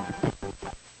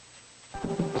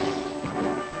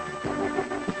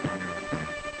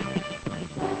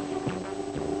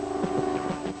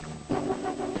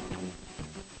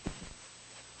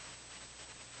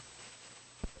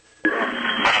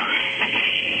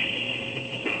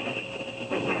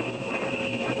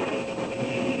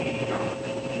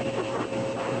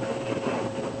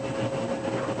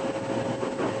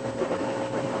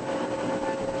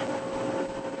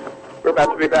 We're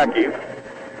about to be back, Eve.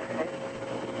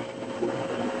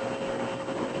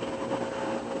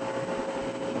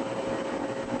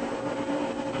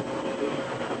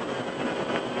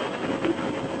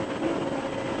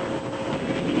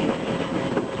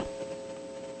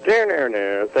 There.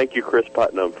 Thank you, Chris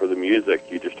Putnam, for the music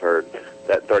you just heard.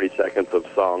 That 30 seconds of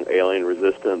song Alien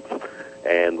Resistance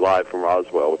and Live from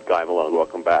Roswell with Guy Malone.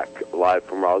 Welcome back. Live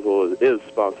from Roswell is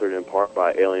sponsored in part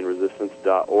by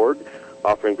alienresistance.org,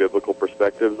 offering biblical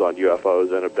perspectives on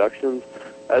UFOs and abductions,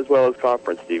 as well as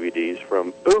conference DVDs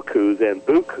from bukus and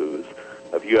bukus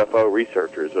of UFO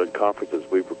researchers and conferences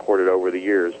we've recorded over the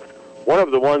years. One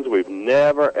of the ones we've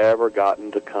never, ever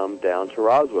gotten to come down to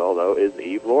Roswell, though, is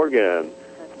Eve Lorgan.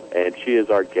 And she is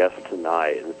our guest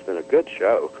tonight, and it's been a good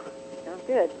show. Sounds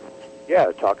good.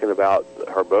 Yeah, talking about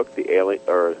her book, The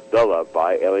Love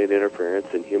Bite, Alien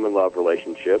Interference in Human Love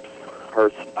Relationships. Her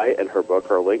site and her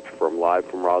book are linked from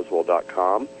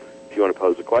livefromroswell.com. If you want to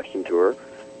pose a question to her,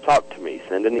 talk to me.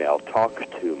 Send an email,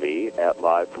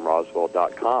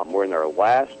 talktome@livefromroswell.com. We're in our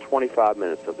last 25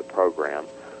 minutes of the program.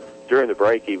 During the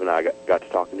break, Eve and I got to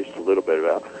talking just a little bit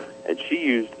about, and she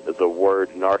used the word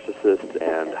narcissists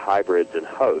and hybrids and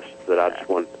hosts that I just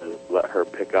wanted to let her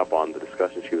pick up on the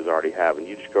discussion she was already having.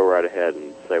 You just go right ahead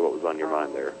and say what was on your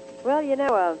mind there. Well, you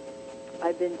know,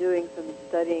 I've been doing some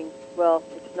studying. Well,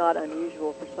 it's not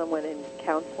unusual for someone in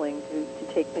counseling to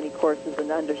take many courses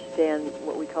and understand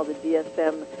what we call the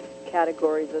DSM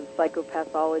categories of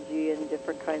psychopathology and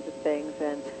different kinds of things.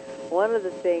 And one of the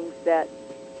things that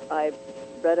I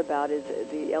read about is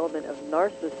the element of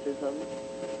narcissism,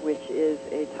 which is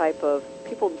a type of,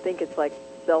 people think it's like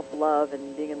self-love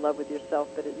and being in love with yourself,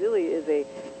 but it really is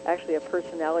actually a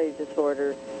personality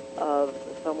disorder of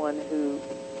someone who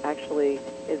actually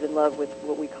is in love with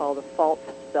what we call the false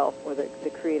self, or the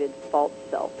created false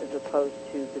self, as opposed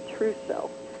to the true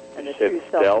self. And the true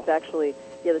self is actually,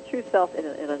 the true self in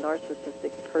a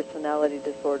narcissistic personality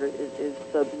disorder is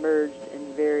submerged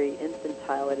and very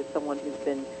infantile. It is someone who's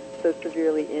been so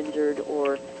severely injured,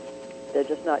 or they're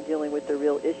just not dealing with the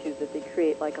real issues, that they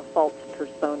create like a false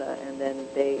persona, and then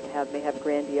they may have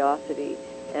grandiosity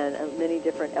and many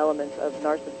different elements of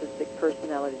narcissistic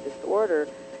personality disorder.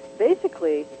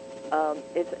 Basically,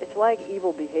 it's like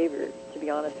evil behavior, to be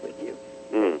honest with you.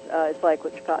 It's like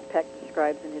what Scott Peck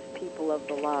describes in his People of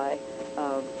the Lie.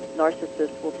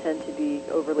 Narcissists will tend to be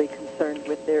overly concerned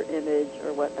with their image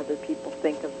or what other people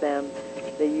think of them.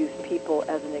 They use people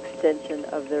as an extension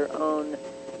of their own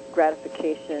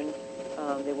gratification.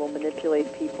 They will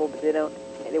manipulate people, but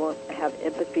they won't have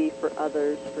empathy for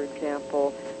others, for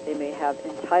example. They may have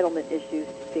entitlement issues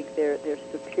to think they're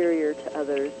superior to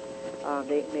others.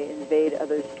 They may invade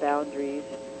others' boundaries.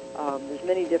 There's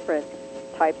many different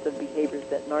types of behaviors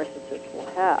that narcissists will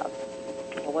have.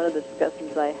 Well, one of the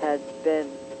discussions I had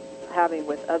been having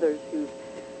with others who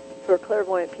are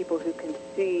clairvoyant people who can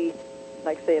see,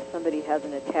 like say if somebody has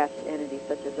an attached entity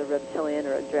such as a reptilian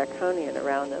or a draconian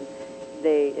around them,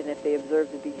 and if they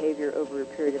observe the behavior over a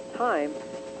period of time,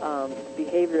 the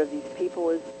behavior of these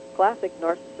people is classic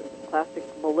narcissism, classic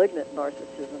malignant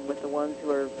narcissism with the ones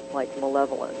who are like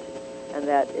malevolent. And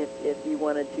that if you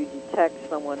wanted to detect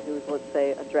someone who's, let's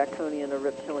say, a draconian or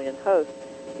reptilian host,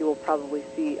 you will probably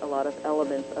see a lot of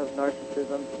elements of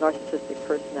narcissistic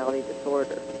personality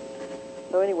disorder.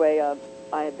 So anyway,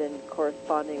 I have been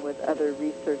corresponding with other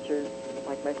researchers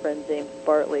like my friend James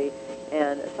Bartley,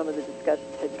 and some of the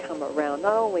discussions had come around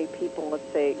not only people,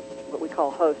 let's say, what we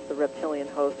call hosts, the reptilian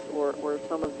hosts, or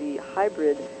some of the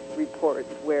hybrid reports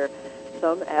where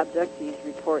some abductees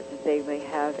report that they may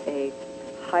have a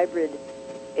hybrid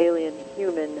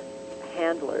alien-human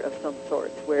handler of some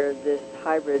sort, where this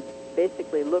hybrid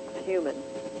basically looks human,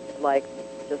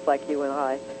 just like you and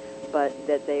I, but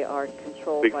that they are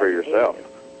controlled Speak by for yourself.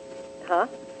 aliens. Huh?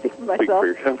 Speak for Speak myself? for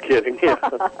yourself. I'm kidding. Yeah.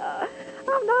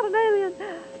 I'm not an alien.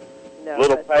 No,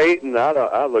 Little paint, and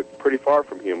I look pretty far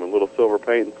from human. Little silver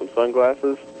paint and some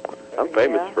sunglasses. I'm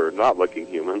famous for not looking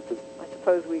human. I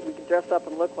suppose we can dress up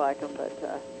and look like them, but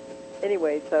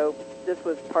anyway, so this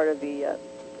was part of the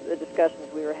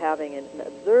discussions we were having and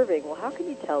observing. Well, how can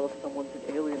you tell if someone's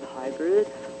an alien hybrid,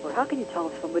 or how can you tell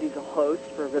if somebody's a host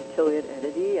for a reptilian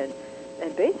entity? And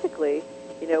basically,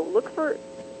 look for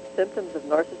symptoms of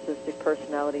narcissistic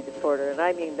personality disorder, and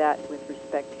I mean that with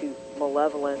respect to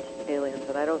malevolent aliens,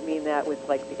 and I don't mean that with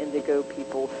like the indigo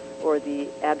people or the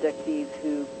abductees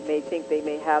who may think they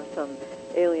may have some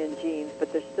alien genes,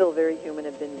 but they're still very human,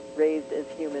 have been raised as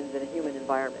humans in a human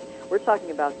environment. We're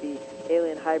talking about the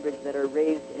alien hybrids that are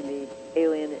raised in the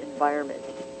alien environment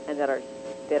and that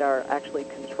are actually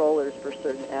controllers for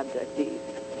certain abductees.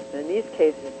 And in these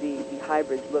cases, the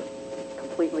hybrids look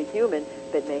completely human,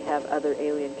 but may have other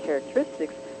alien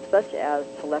characteristics, such as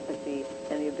telepathy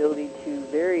and the ability to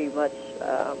very much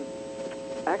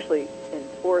actually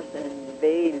enforce and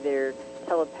invade their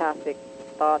telepathic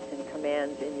thoughts and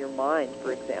commands in your mind,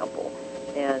 for example,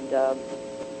 and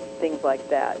things like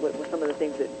that, with some of the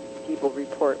things that people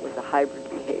report with the hybrid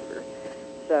behavior.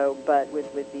 So, but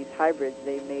with these hybrids,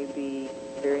 they may be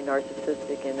very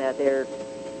narcissistic in that their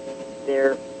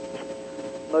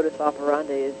modus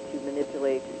operandi is to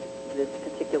manipulate this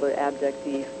particular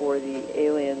abductee for the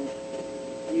alien's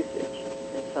usage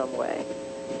in some way.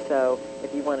 So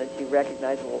if you wanted to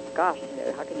recognize, well, gosh,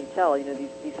 how can you tell?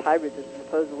 These hybrids are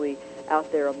supposedly out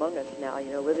there among us now,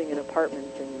 living in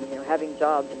apartments and, having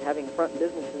jobs and having front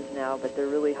businesses now, but they're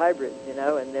really hybrids, and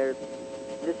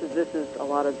this is a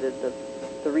lot of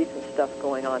the recent stuff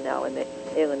going on now in the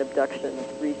alien abduction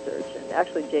research. And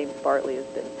actually James Bartley has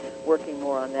been working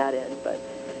more on that end, but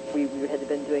we had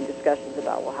been doing discussions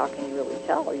about, well, how can you really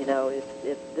tell,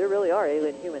 if there really are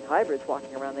alien-human hybrids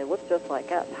walking around, they look just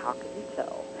like us, how can you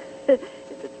tell if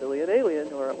it's really an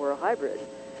alien or a hybrid?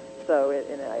 So,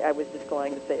 I was just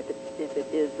going to say, if it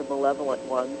is the malevolent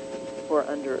ones who are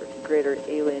under greater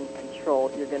alien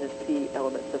control, you're going to see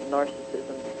elements of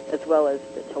narcissism, as well as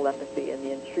the telepathy and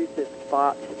the intrusive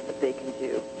thoughts that they can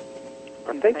do.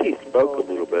 I think he spoke a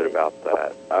little bit about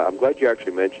that. I'm glad you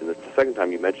actually mentioned it. It's the second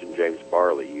time you mentioned James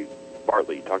Bartley. You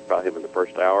talked about him in the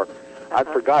first hour. I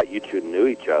forgot you two knew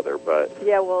each other, but...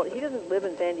 Yeah, well, he doesn't live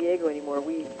in San Diego anymore.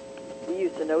 We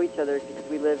used to know each other because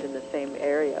we lived in the same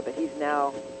area, but he's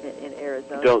now in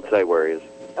Arizona. Don't say where he is.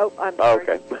 Oh, I'm sorry.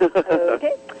 Oh, okay.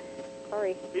 Okay.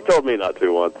 Sorry. He told me not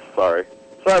to once. Sorry.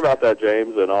 Sorry about that,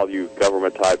 James, and all you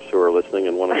government types who are listening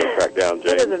and want to go track down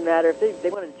James. It doesn't matter. If they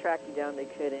wanted to track you down, they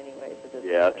could anyway. So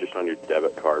yeah, it's just on your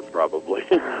debit card, probably.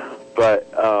 But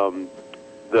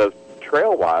the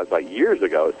trail-wise, like years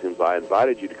ago, it seems I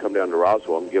invited you to come down to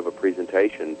Roswell and give a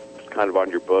presentation kind of on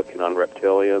your book and on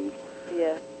reptilians.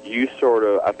 Yeah. You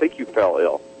I think you fell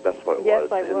ill. That's what it was.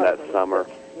 Yes, I was. That summer.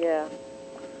 Yeah.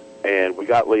 And we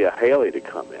got Leah Haley to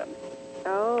come in.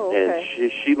 Oh, okay.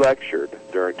 And she lectured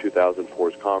during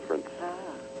 2004's conference. Ah.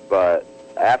 But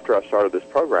after I started this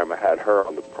program, I had her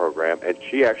on the program, and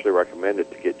she actually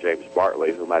recommended to get James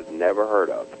Bartley, whom I'd never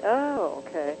heard of. Oh,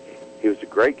 okay. He was a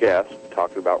great guest,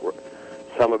 talking about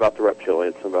some about the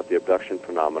reptilians, some about the abduction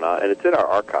phenomena, and it's in our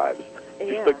archives.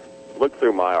 Yeah. Just look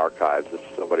through my archives if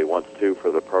somebody wants to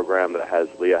for the program that has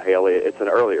Leah Haley. It's an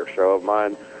earlier show of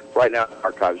mine. Right now,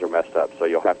 archives are messed up, so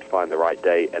you'll have to find the right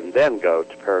date and then go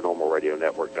to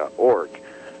paranormalradionetwork.org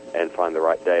and find the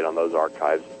right date on those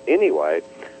archives. Anyway,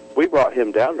 we brought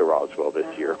him down to Roswell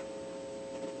this year,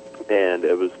 and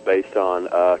it was based on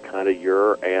kind of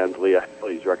your and Leah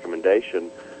Haley's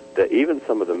recommendation that even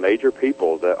some of the major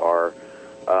people that are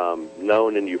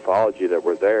known in ufology that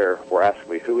were there were asking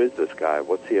me, who is this guy?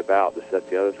 What's he about? This, that,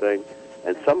 the other thing.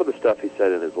 And some of the stuff he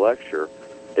said in his lecture,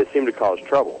 it seemed to cause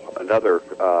trouble. Another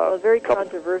very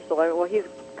controversial. Well, he's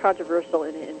controversial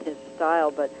in his style,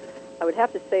 but I would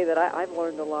have to say that I've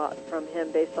learned a lot from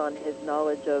him based on his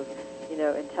knowledge of,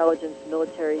 intelligence,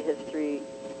 military history,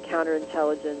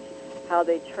 counterintelligence, how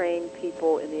they train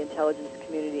people in the intelligence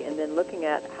community, and then looking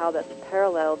at how that's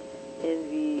paralleled in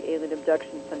the alien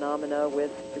abduction phenomena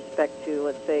with respect to,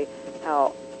 let's say,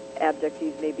 how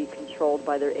abductees may be controlled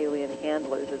by their alien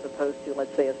handlers as opposed to,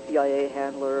 let's say, a CIA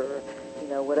handler or,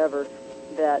 whatever.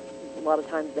 that a lot of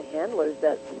times the handlers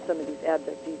that some of these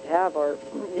abductees have are,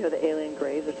 the alien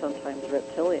grays or sometimes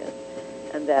reptilians,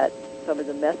 and that some of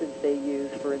the methods they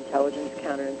use for intelligence,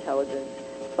 counterintelligence,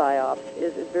 psyops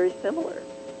is very similar.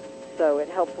 So it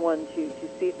helps one to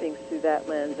see things through that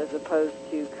lens as opposed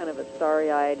to kind of a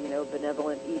starry-eyed,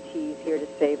 benevolent ETs here to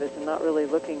save us and not really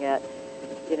looking at,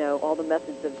 all the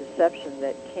methods of deception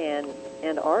that can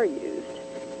and are used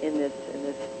in this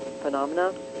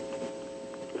phenomena.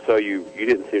 So you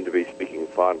didn't seem to be speaking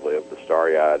fondly of the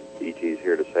starry-eyed ETs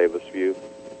here to save us view?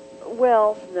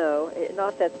 Well, no,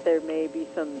 not that there may be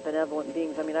some benevolent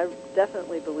beings. I mean, I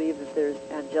definitely believe that there's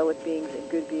angelic beings and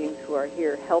good beings who are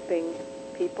here helping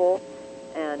people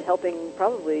and helping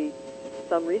probably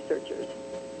some researchers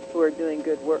who are doing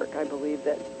good work. I believe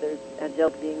that there's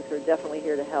angelic beings who are definitely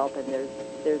here to help, and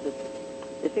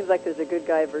it seems like there's a good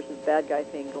guy versus bad guy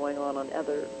thing going on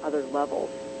other levels.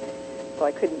 So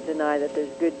I couldn't deny that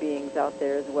there's good beings out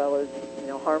there as well as,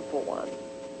 harmful ones.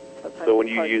 Sometimes so when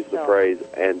you use the phrase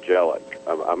angelic,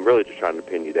 I'm really just trying to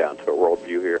pin you down to a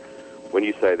worldview here. When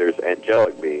you say there's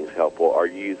angelic beings helpful, are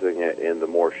you using it in the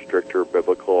more stricter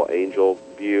biblical angel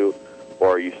view,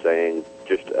 or are you saying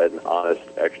just an honest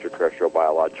extraterrestrial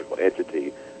biological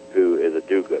entity who is a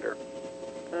do-gooder,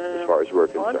 as far as we're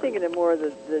concerned? Well, I'm thinking of more of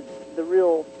the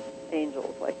real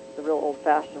angels, like the real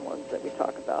old-fashioned ones that we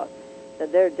talk about,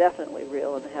 that they're definitely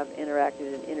real and have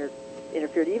interacted and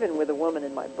interfered, even with a woman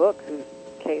in my book whose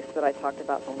case that I talked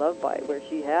about in Love Bite, where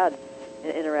she had an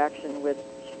interaction with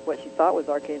what she thought was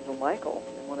Archangel Michael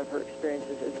in one of her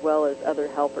experiences, as well as other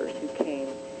helpers who came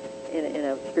in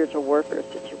a spiritual warfare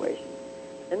situation.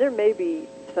 And there may be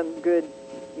some good,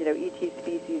 ET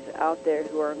species out there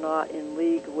who are not in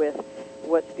league with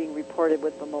what's being reported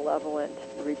with the malevolent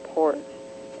reports.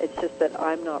 It's just that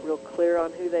I'm not real clear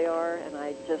on who they are, and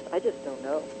I just don't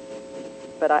know.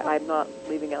 But I'm not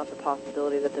leaving out the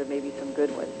possibility that there may be some good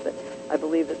ones. But I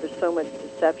believe that there's so much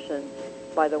deception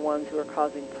by the ones who are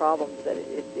causing problems that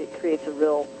it creates a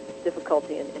real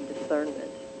difficulty in discernment.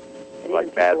 And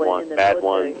like bad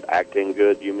ones acting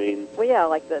good, you mean? Well, yeah,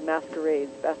 like the masquerade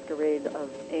of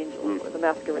angels, or the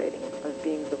masquerading of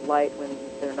beings of light when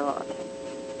they're not.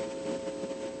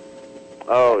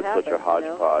 Oh, it's such a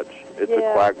hodgepodge. It's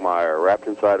a quagmire, wrapped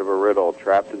inside of a riddle,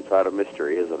 trapped inside a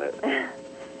mystery, isn't it?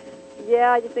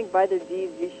 Yeah, I just think by their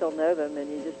deeds you shall know them, and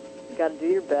you just got to do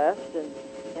your best and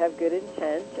have good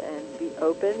intent and be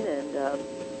open and,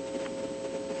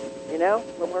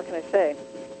 what more can I say?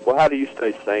 Well, how do you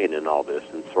stay sane in all this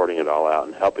and sorting it all out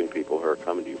and helping people who are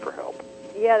coming to you for help?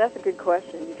 Yeah, that's a good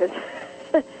question, because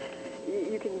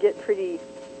you can get pretty,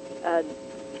 I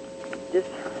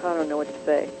don't know what to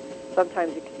say.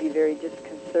 Sometimes it can be very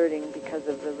disconcerting because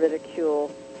of the ridicule,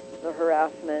 the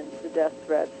harassment, the death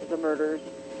threats, the murders,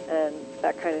 and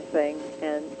that kind of thing.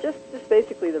 And just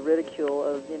basically the ridicule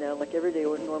of, like everyday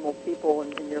normal people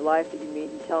in your life that you meet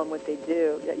and tell them what they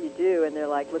do, that you do, and they're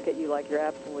like, look at you like you're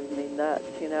absolutely nuts,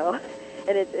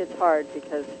 And it's hard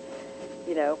because,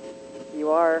 you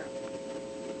are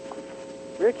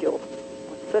ridiculed.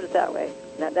 Let's put it that way.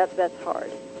 That's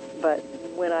hard. But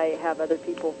when I have other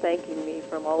people thanking me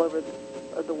from all over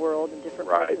the world and different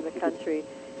parts of the country,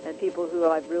 and people who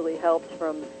I've really helped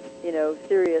from,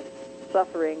 serious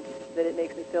suffering, that it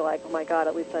makes me feel like, oh my God,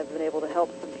 at least I've been able to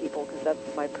help some people, because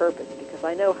that's my purpose. Because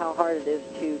I know how hard it is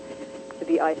to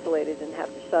be isolated and have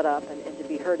to shut up and to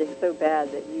be hurting so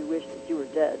bad that you wish that you were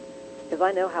dead. Because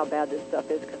I know how bad this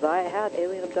stuff is, because I had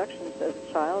alien abductions as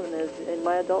a child and as in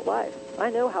my adult life. I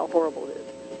know how horrible it is.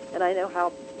 And I know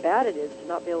how bad it is to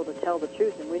not be able to tell the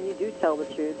truth. And when you do tell the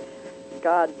truth,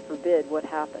 God forbid what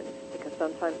happens, because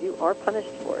sometimes you are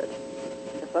punished for it.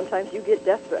 And sometimes you get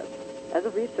death threats as a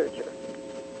researcher.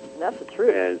 And that's the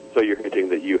truth. And so you're hinting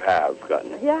that you have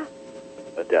gotten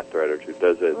a death threat or two.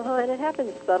 Does it? And it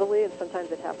happens subtly, and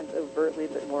sometimes it happens overtly,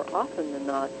 but more often than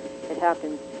not, it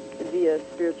happens via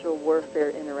spiritual warfare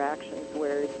interactions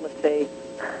where, let's say,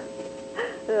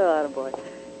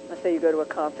 let's say you go to a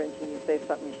conference and you say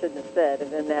something you shouldn't have said, and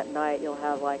then that night you'll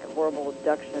have like a horrible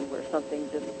abduction where something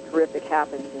just horrific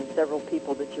happens, and several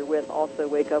people that you're with also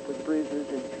wake up with bruises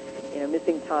and,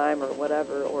 missing time or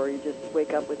whatever, or you just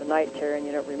wake up with a night terror and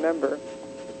you don't remember.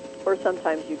 Or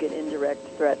sometimes you get indirect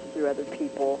threats through other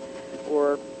people,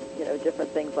 or, different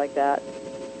things like that,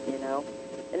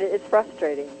 And it's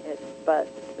frustrating, but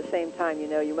at the same time,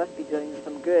 you must be doing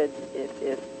some good.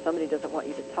 If somebody doesn't want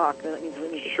you to talk, then that means we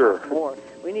need to talk more.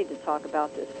 We need to talk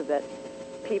about this so that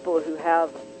people who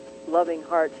have loving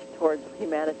hearts towards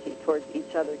humanity, towards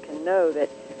each other, can know that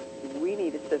we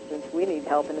need assistance, we need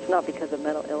help, and it's not because of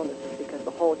mental illness, it's because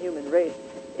the whole human race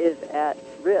is at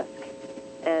risk.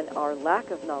 And our lack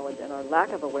of knowledge and our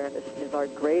lack of awareness is our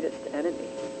greatest enemy.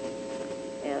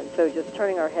 And so just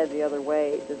turning our head the other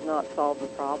way does not solve the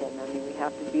problem. I mean, we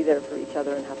have to be there for each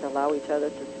other and have to allow each other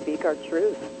to speak our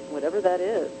truth, whatever that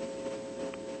is.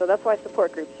 So that's why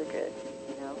support groups are good,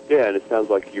 you know? Yeah, and it sounds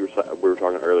like we were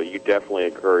talking earlier, you definitely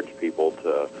encourage people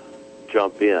to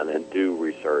jump in and do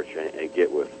research and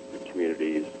get with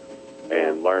communities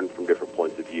and learn from different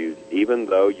points of view, even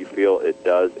though you feel it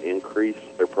does increase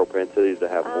their propensity to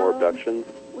have more abductions?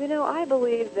 You know, I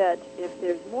believe that if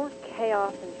there's more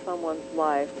chaos in someone's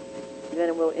life, then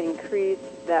it will increase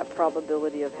that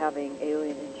probability of having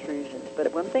alien intrusions.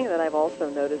 But one thing that I've also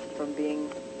noticed from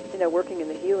being, you know, working in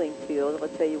the healing field,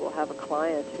 let's say you will have a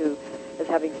client who is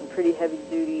having some pretty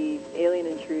heavy-duty alien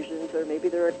intrusions, or maybe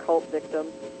they're a cult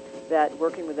victim, that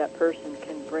working with that person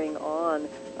can bring on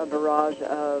a barrage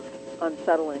of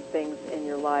unsettling things in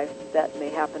your life that may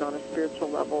happen on a spiritual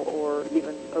level or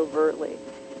even overtly.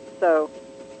 So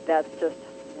that's just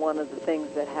one of the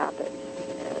things that happens.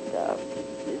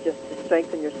 And just to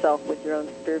strengthen yourself with your own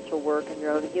spiritual work and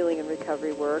your own healing and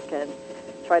recovery work, and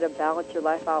try to balance your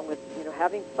life out with, you know,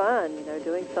 having fun, you know,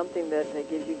 doing something that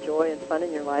gives you joy and fun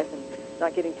in your life, and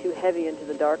not getting too heavy into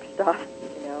the dark stuff,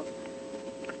 you know.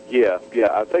 Yeah,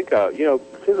 I think, you know,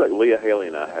 it seems like Leah Haley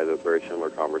and I had a very similar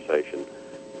conversation,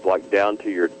 like down to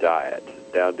your diet,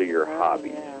 down to your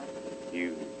hobbies. Yeah.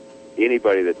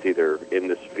 Anybody that's either in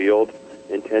this field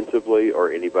intensively or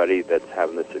anybody that's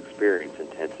having this experience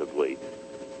intensively,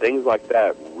 things like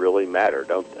that really matter,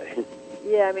 don't they?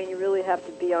 Yeah, I mean, you really have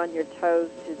to be on your toes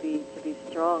to be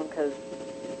strong, because,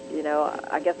 you know,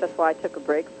 I guess that's why I took a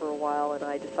break for a while, and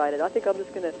I decided I think I'm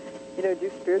just going to, you know,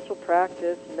 do spiritual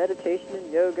practice, meditation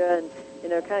and yoga, and, you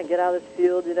know, kind of get out of this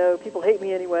field. You know, people hate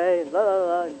me anyway, and blah,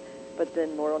 blah, blah. But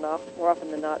then more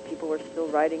often than not, people are still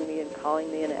writing me and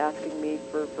calling me and asking me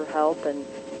for help and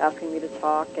asking me to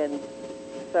talk, and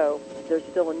so there's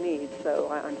still a need. So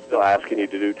I'm still asking you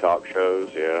to do talk shows.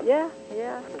 Yeah.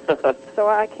 So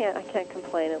I can't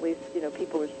complain. At least, you know,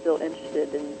 people are still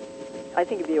interested, and I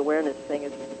think the awareness thing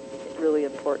is really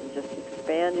important. Just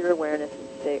expand your awareness and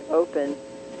stay open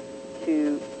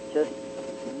to just,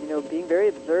 you know, being very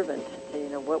observant to, you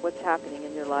know, what's happening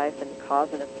in your life and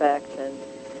cause and effect. And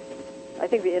I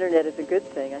think the internet is a good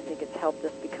thing. I think it's helped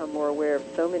us become more aware of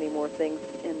so many more things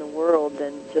in the world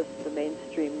than just the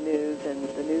mainstream news and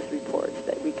the news reports,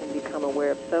 that we can become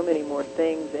aware of so many more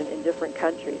things in different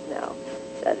countries now.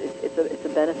 That it's a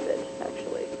benefit,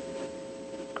 actually.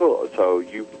 Cool. So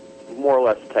you've more or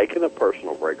less taken a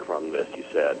personal break from this, you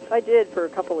said. I did for a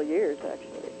couple of years, actually.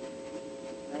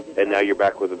 And now you're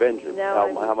back with a vengeance.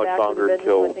 Now how much back longer with a vengeance.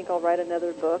 till? I think I'll write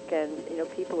another book, and, you know,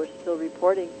 people are still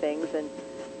reporting things, and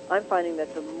I'm finding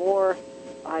that the more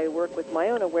I work with my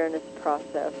own awareness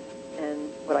process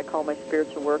and what I call my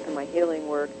spiritual work and my healing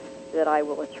work, that I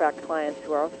will attract clients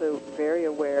who are also very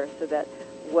aware. So that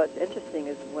what's interesting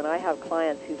is when I have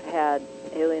clients who've had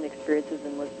alien experiences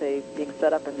and, let's say, being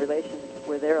set up in relationships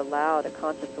where they're allowed a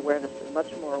conscious awareness, they're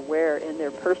much more aware in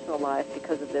their personal life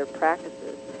because of their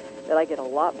practices, that I get a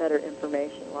lot better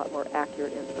information, a lot more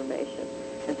accurate information.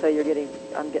 And so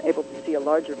I'm able to see a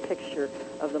larger picture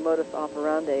of the modus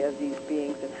operandi of these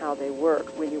beings and how they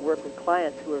work when you work with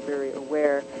clients who are very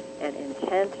aware and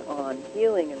intent on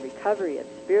healing and recovery and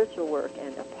spiritual work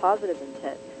and a positive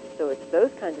intent. So it's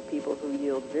those kinds of people who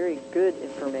yield very good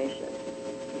information.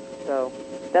 So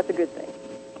that's a good thing.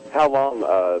 How long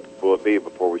will it be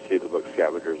before we see the book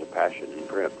Scavengers of Passion in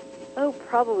print? Oh,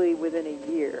 probably within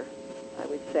a year, I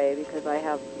would say, because I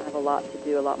have a lot to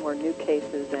do, a lot more new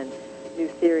cases and new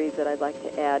theories that I'd like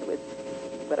to add with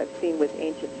what I've seen with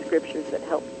ancient scriptures that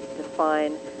help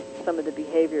define some of the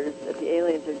behaviors that the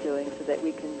aliens are doing, so that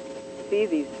we can see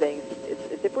these things.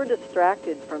 It's if we're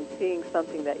distracted from seeing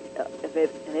something that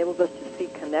enables us to see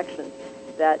connections,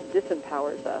 that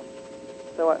disempowers us.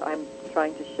 So I'm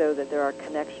trying to show that there are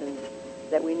connections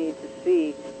that we need to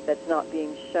see that's not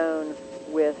being shown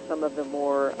with some of the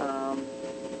more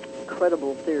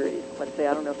credible theories. Let's say,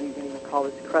 I don't know if you can even call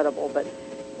this credible, but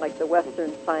like the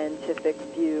Western scientific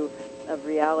view of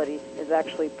reality is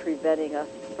actually preventing us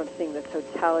from seeing the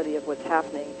totality of what's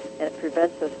happening, and it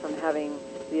prevents us from having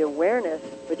the awareness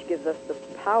which gives us the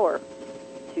power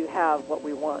to have what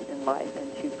we want in life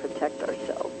and to protect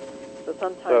ourselves. So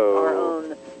sometimes our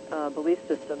own belief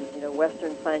systems, you know,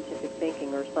 Western scientific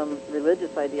thinking or some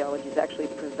religious ideologies actually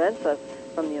prevents us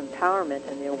from the empowerment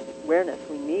and the awareness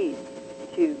we need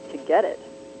to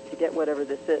get whatever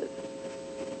this is.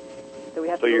 So we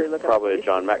have to really look at. So you're probably a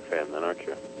John Mack fan then, aren't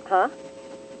you? Huh?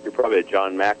 You're probably a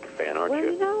John Mack fan, aren't you?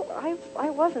 Well, you know, I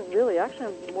wasn't really.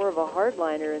 Actually, I'm more of a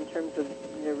hardliner in terms of,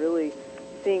 you know, really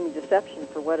seeing deception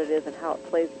for what it is and how it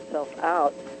plays itself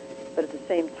out. But at the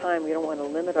same time, we don't want to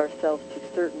limit ourselves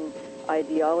to certain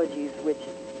ideologies which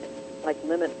like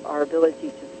limit our ability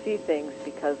to see things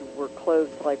because we're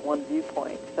closed to like one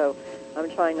viewpoint. So I'm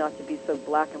trying not to be so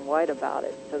black and white about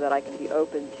it so that I can be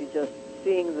open to just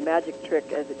seeing the magic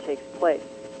trick as it takes place.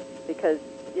 Because,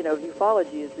 you know,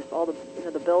 ufology is just all the, you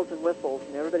know, the bells and whistles.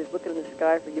 You know, everybody's looking in the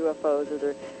sky for UFOs, or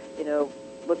they're, you know,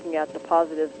 looking at the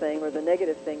positive thing or the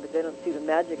negative thing, but they don't see the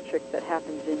magic trick that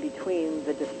happens in between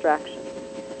the distractions.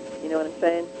 You know what I'm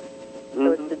saying? Mm-hmm.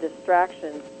 So it's the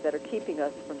distractions that are keeping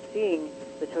us from seeing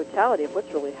the totality of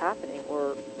what's really happening,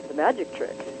 or the magic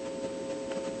trick.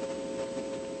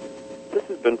 This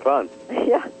has been fun.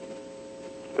 Yeah.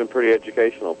 It's been pretty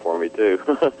educational for me, too.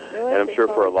 And I'm sure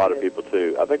for a lot of people,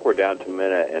 too. I think we're down to a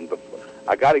minute, and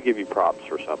I got to give you props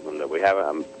for something that we haven't.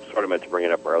 I'm sort of meant to bring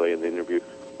it up early in the interview.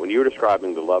 When you were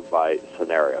describing the love bite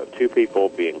scenario, two people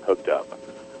being hooked up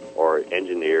or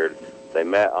engineered, they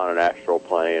met on an astral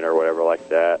plane or whatever like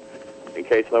that. In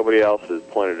case nobody else has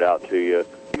pointed out to you,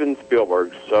 even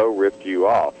Spielberg so ripped you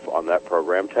off on that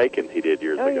program Taken he did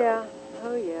years ago.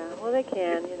 Oh, yeah. Well, they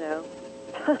can, you know.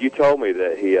 You told me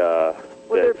that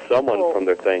that someone from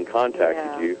their thing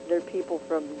contacted you. They're people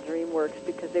from DreamWorks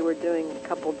because they were doing a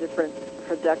couple different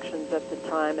productions at the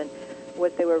time, and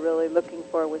what they were really looking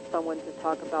for was someone to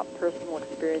talk about personal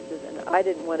experiences, and I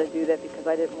didn't want to do that because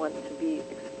I didn't want to be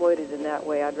exploited in that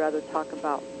way. I'd rather talk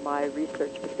about my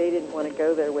research, but they didn't want to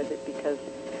go there with it because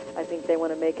I think they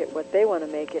want to make it what they want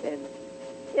to make it, and,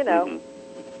 you know.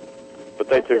 Mm-hmm. But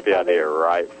they took the idea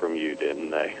right from you, didn't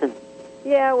they?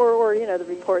 Yeah, or you know, the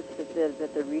reports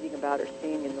that they're reading about or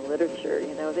seeing in the literature,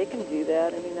 you know, they can do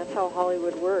that. I mean, that's how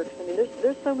Hollywood works. I mean,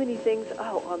 there's so many things.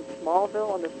 Oh, on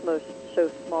Smallville, on this show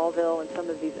Smallville, and some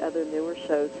of these other newer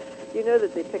shows, you know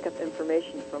that they pick up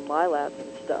information from my labs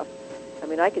and stuff. I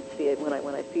mean, I could see it when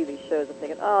I see these shows. I'm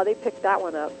thinking, oh, they picked that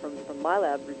one up from my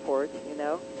lab reports, you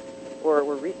know, or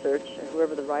research, and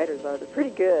whoever the writers are. They're pretty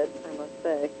good, I must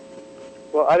say.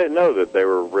 Well, I didn't know that they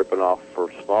were ripping off for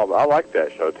Smallville. I like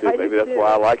that show, too. Maybe that's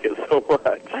why I like it so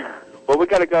much. Well, we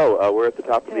got to go. We're at the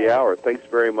top of the hour. Thanks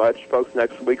very much, folks.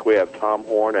 Next week we have Tom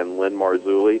Horn and Lynn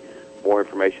Marzulli. More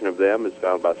information of them is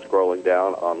found by scrolling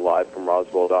down on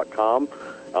livefromroswell.com.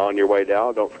 On your way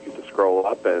down, don't forget to scroll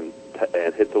up and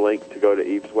hit the link to go to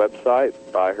Eve's website,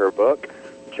 buy her book,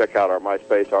 check out our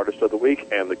MySpace Artist of the Week,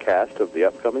 and the cast of the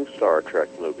upcoming Star Trek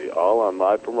movie, all on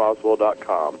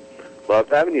livefromroswell.com. Love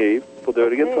having you, Eve. We'll do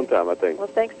it again sometime, I think. Well,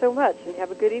 thanks so much, and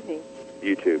have a good evening.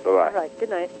 You too. Bye-bye. All right. Good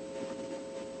night.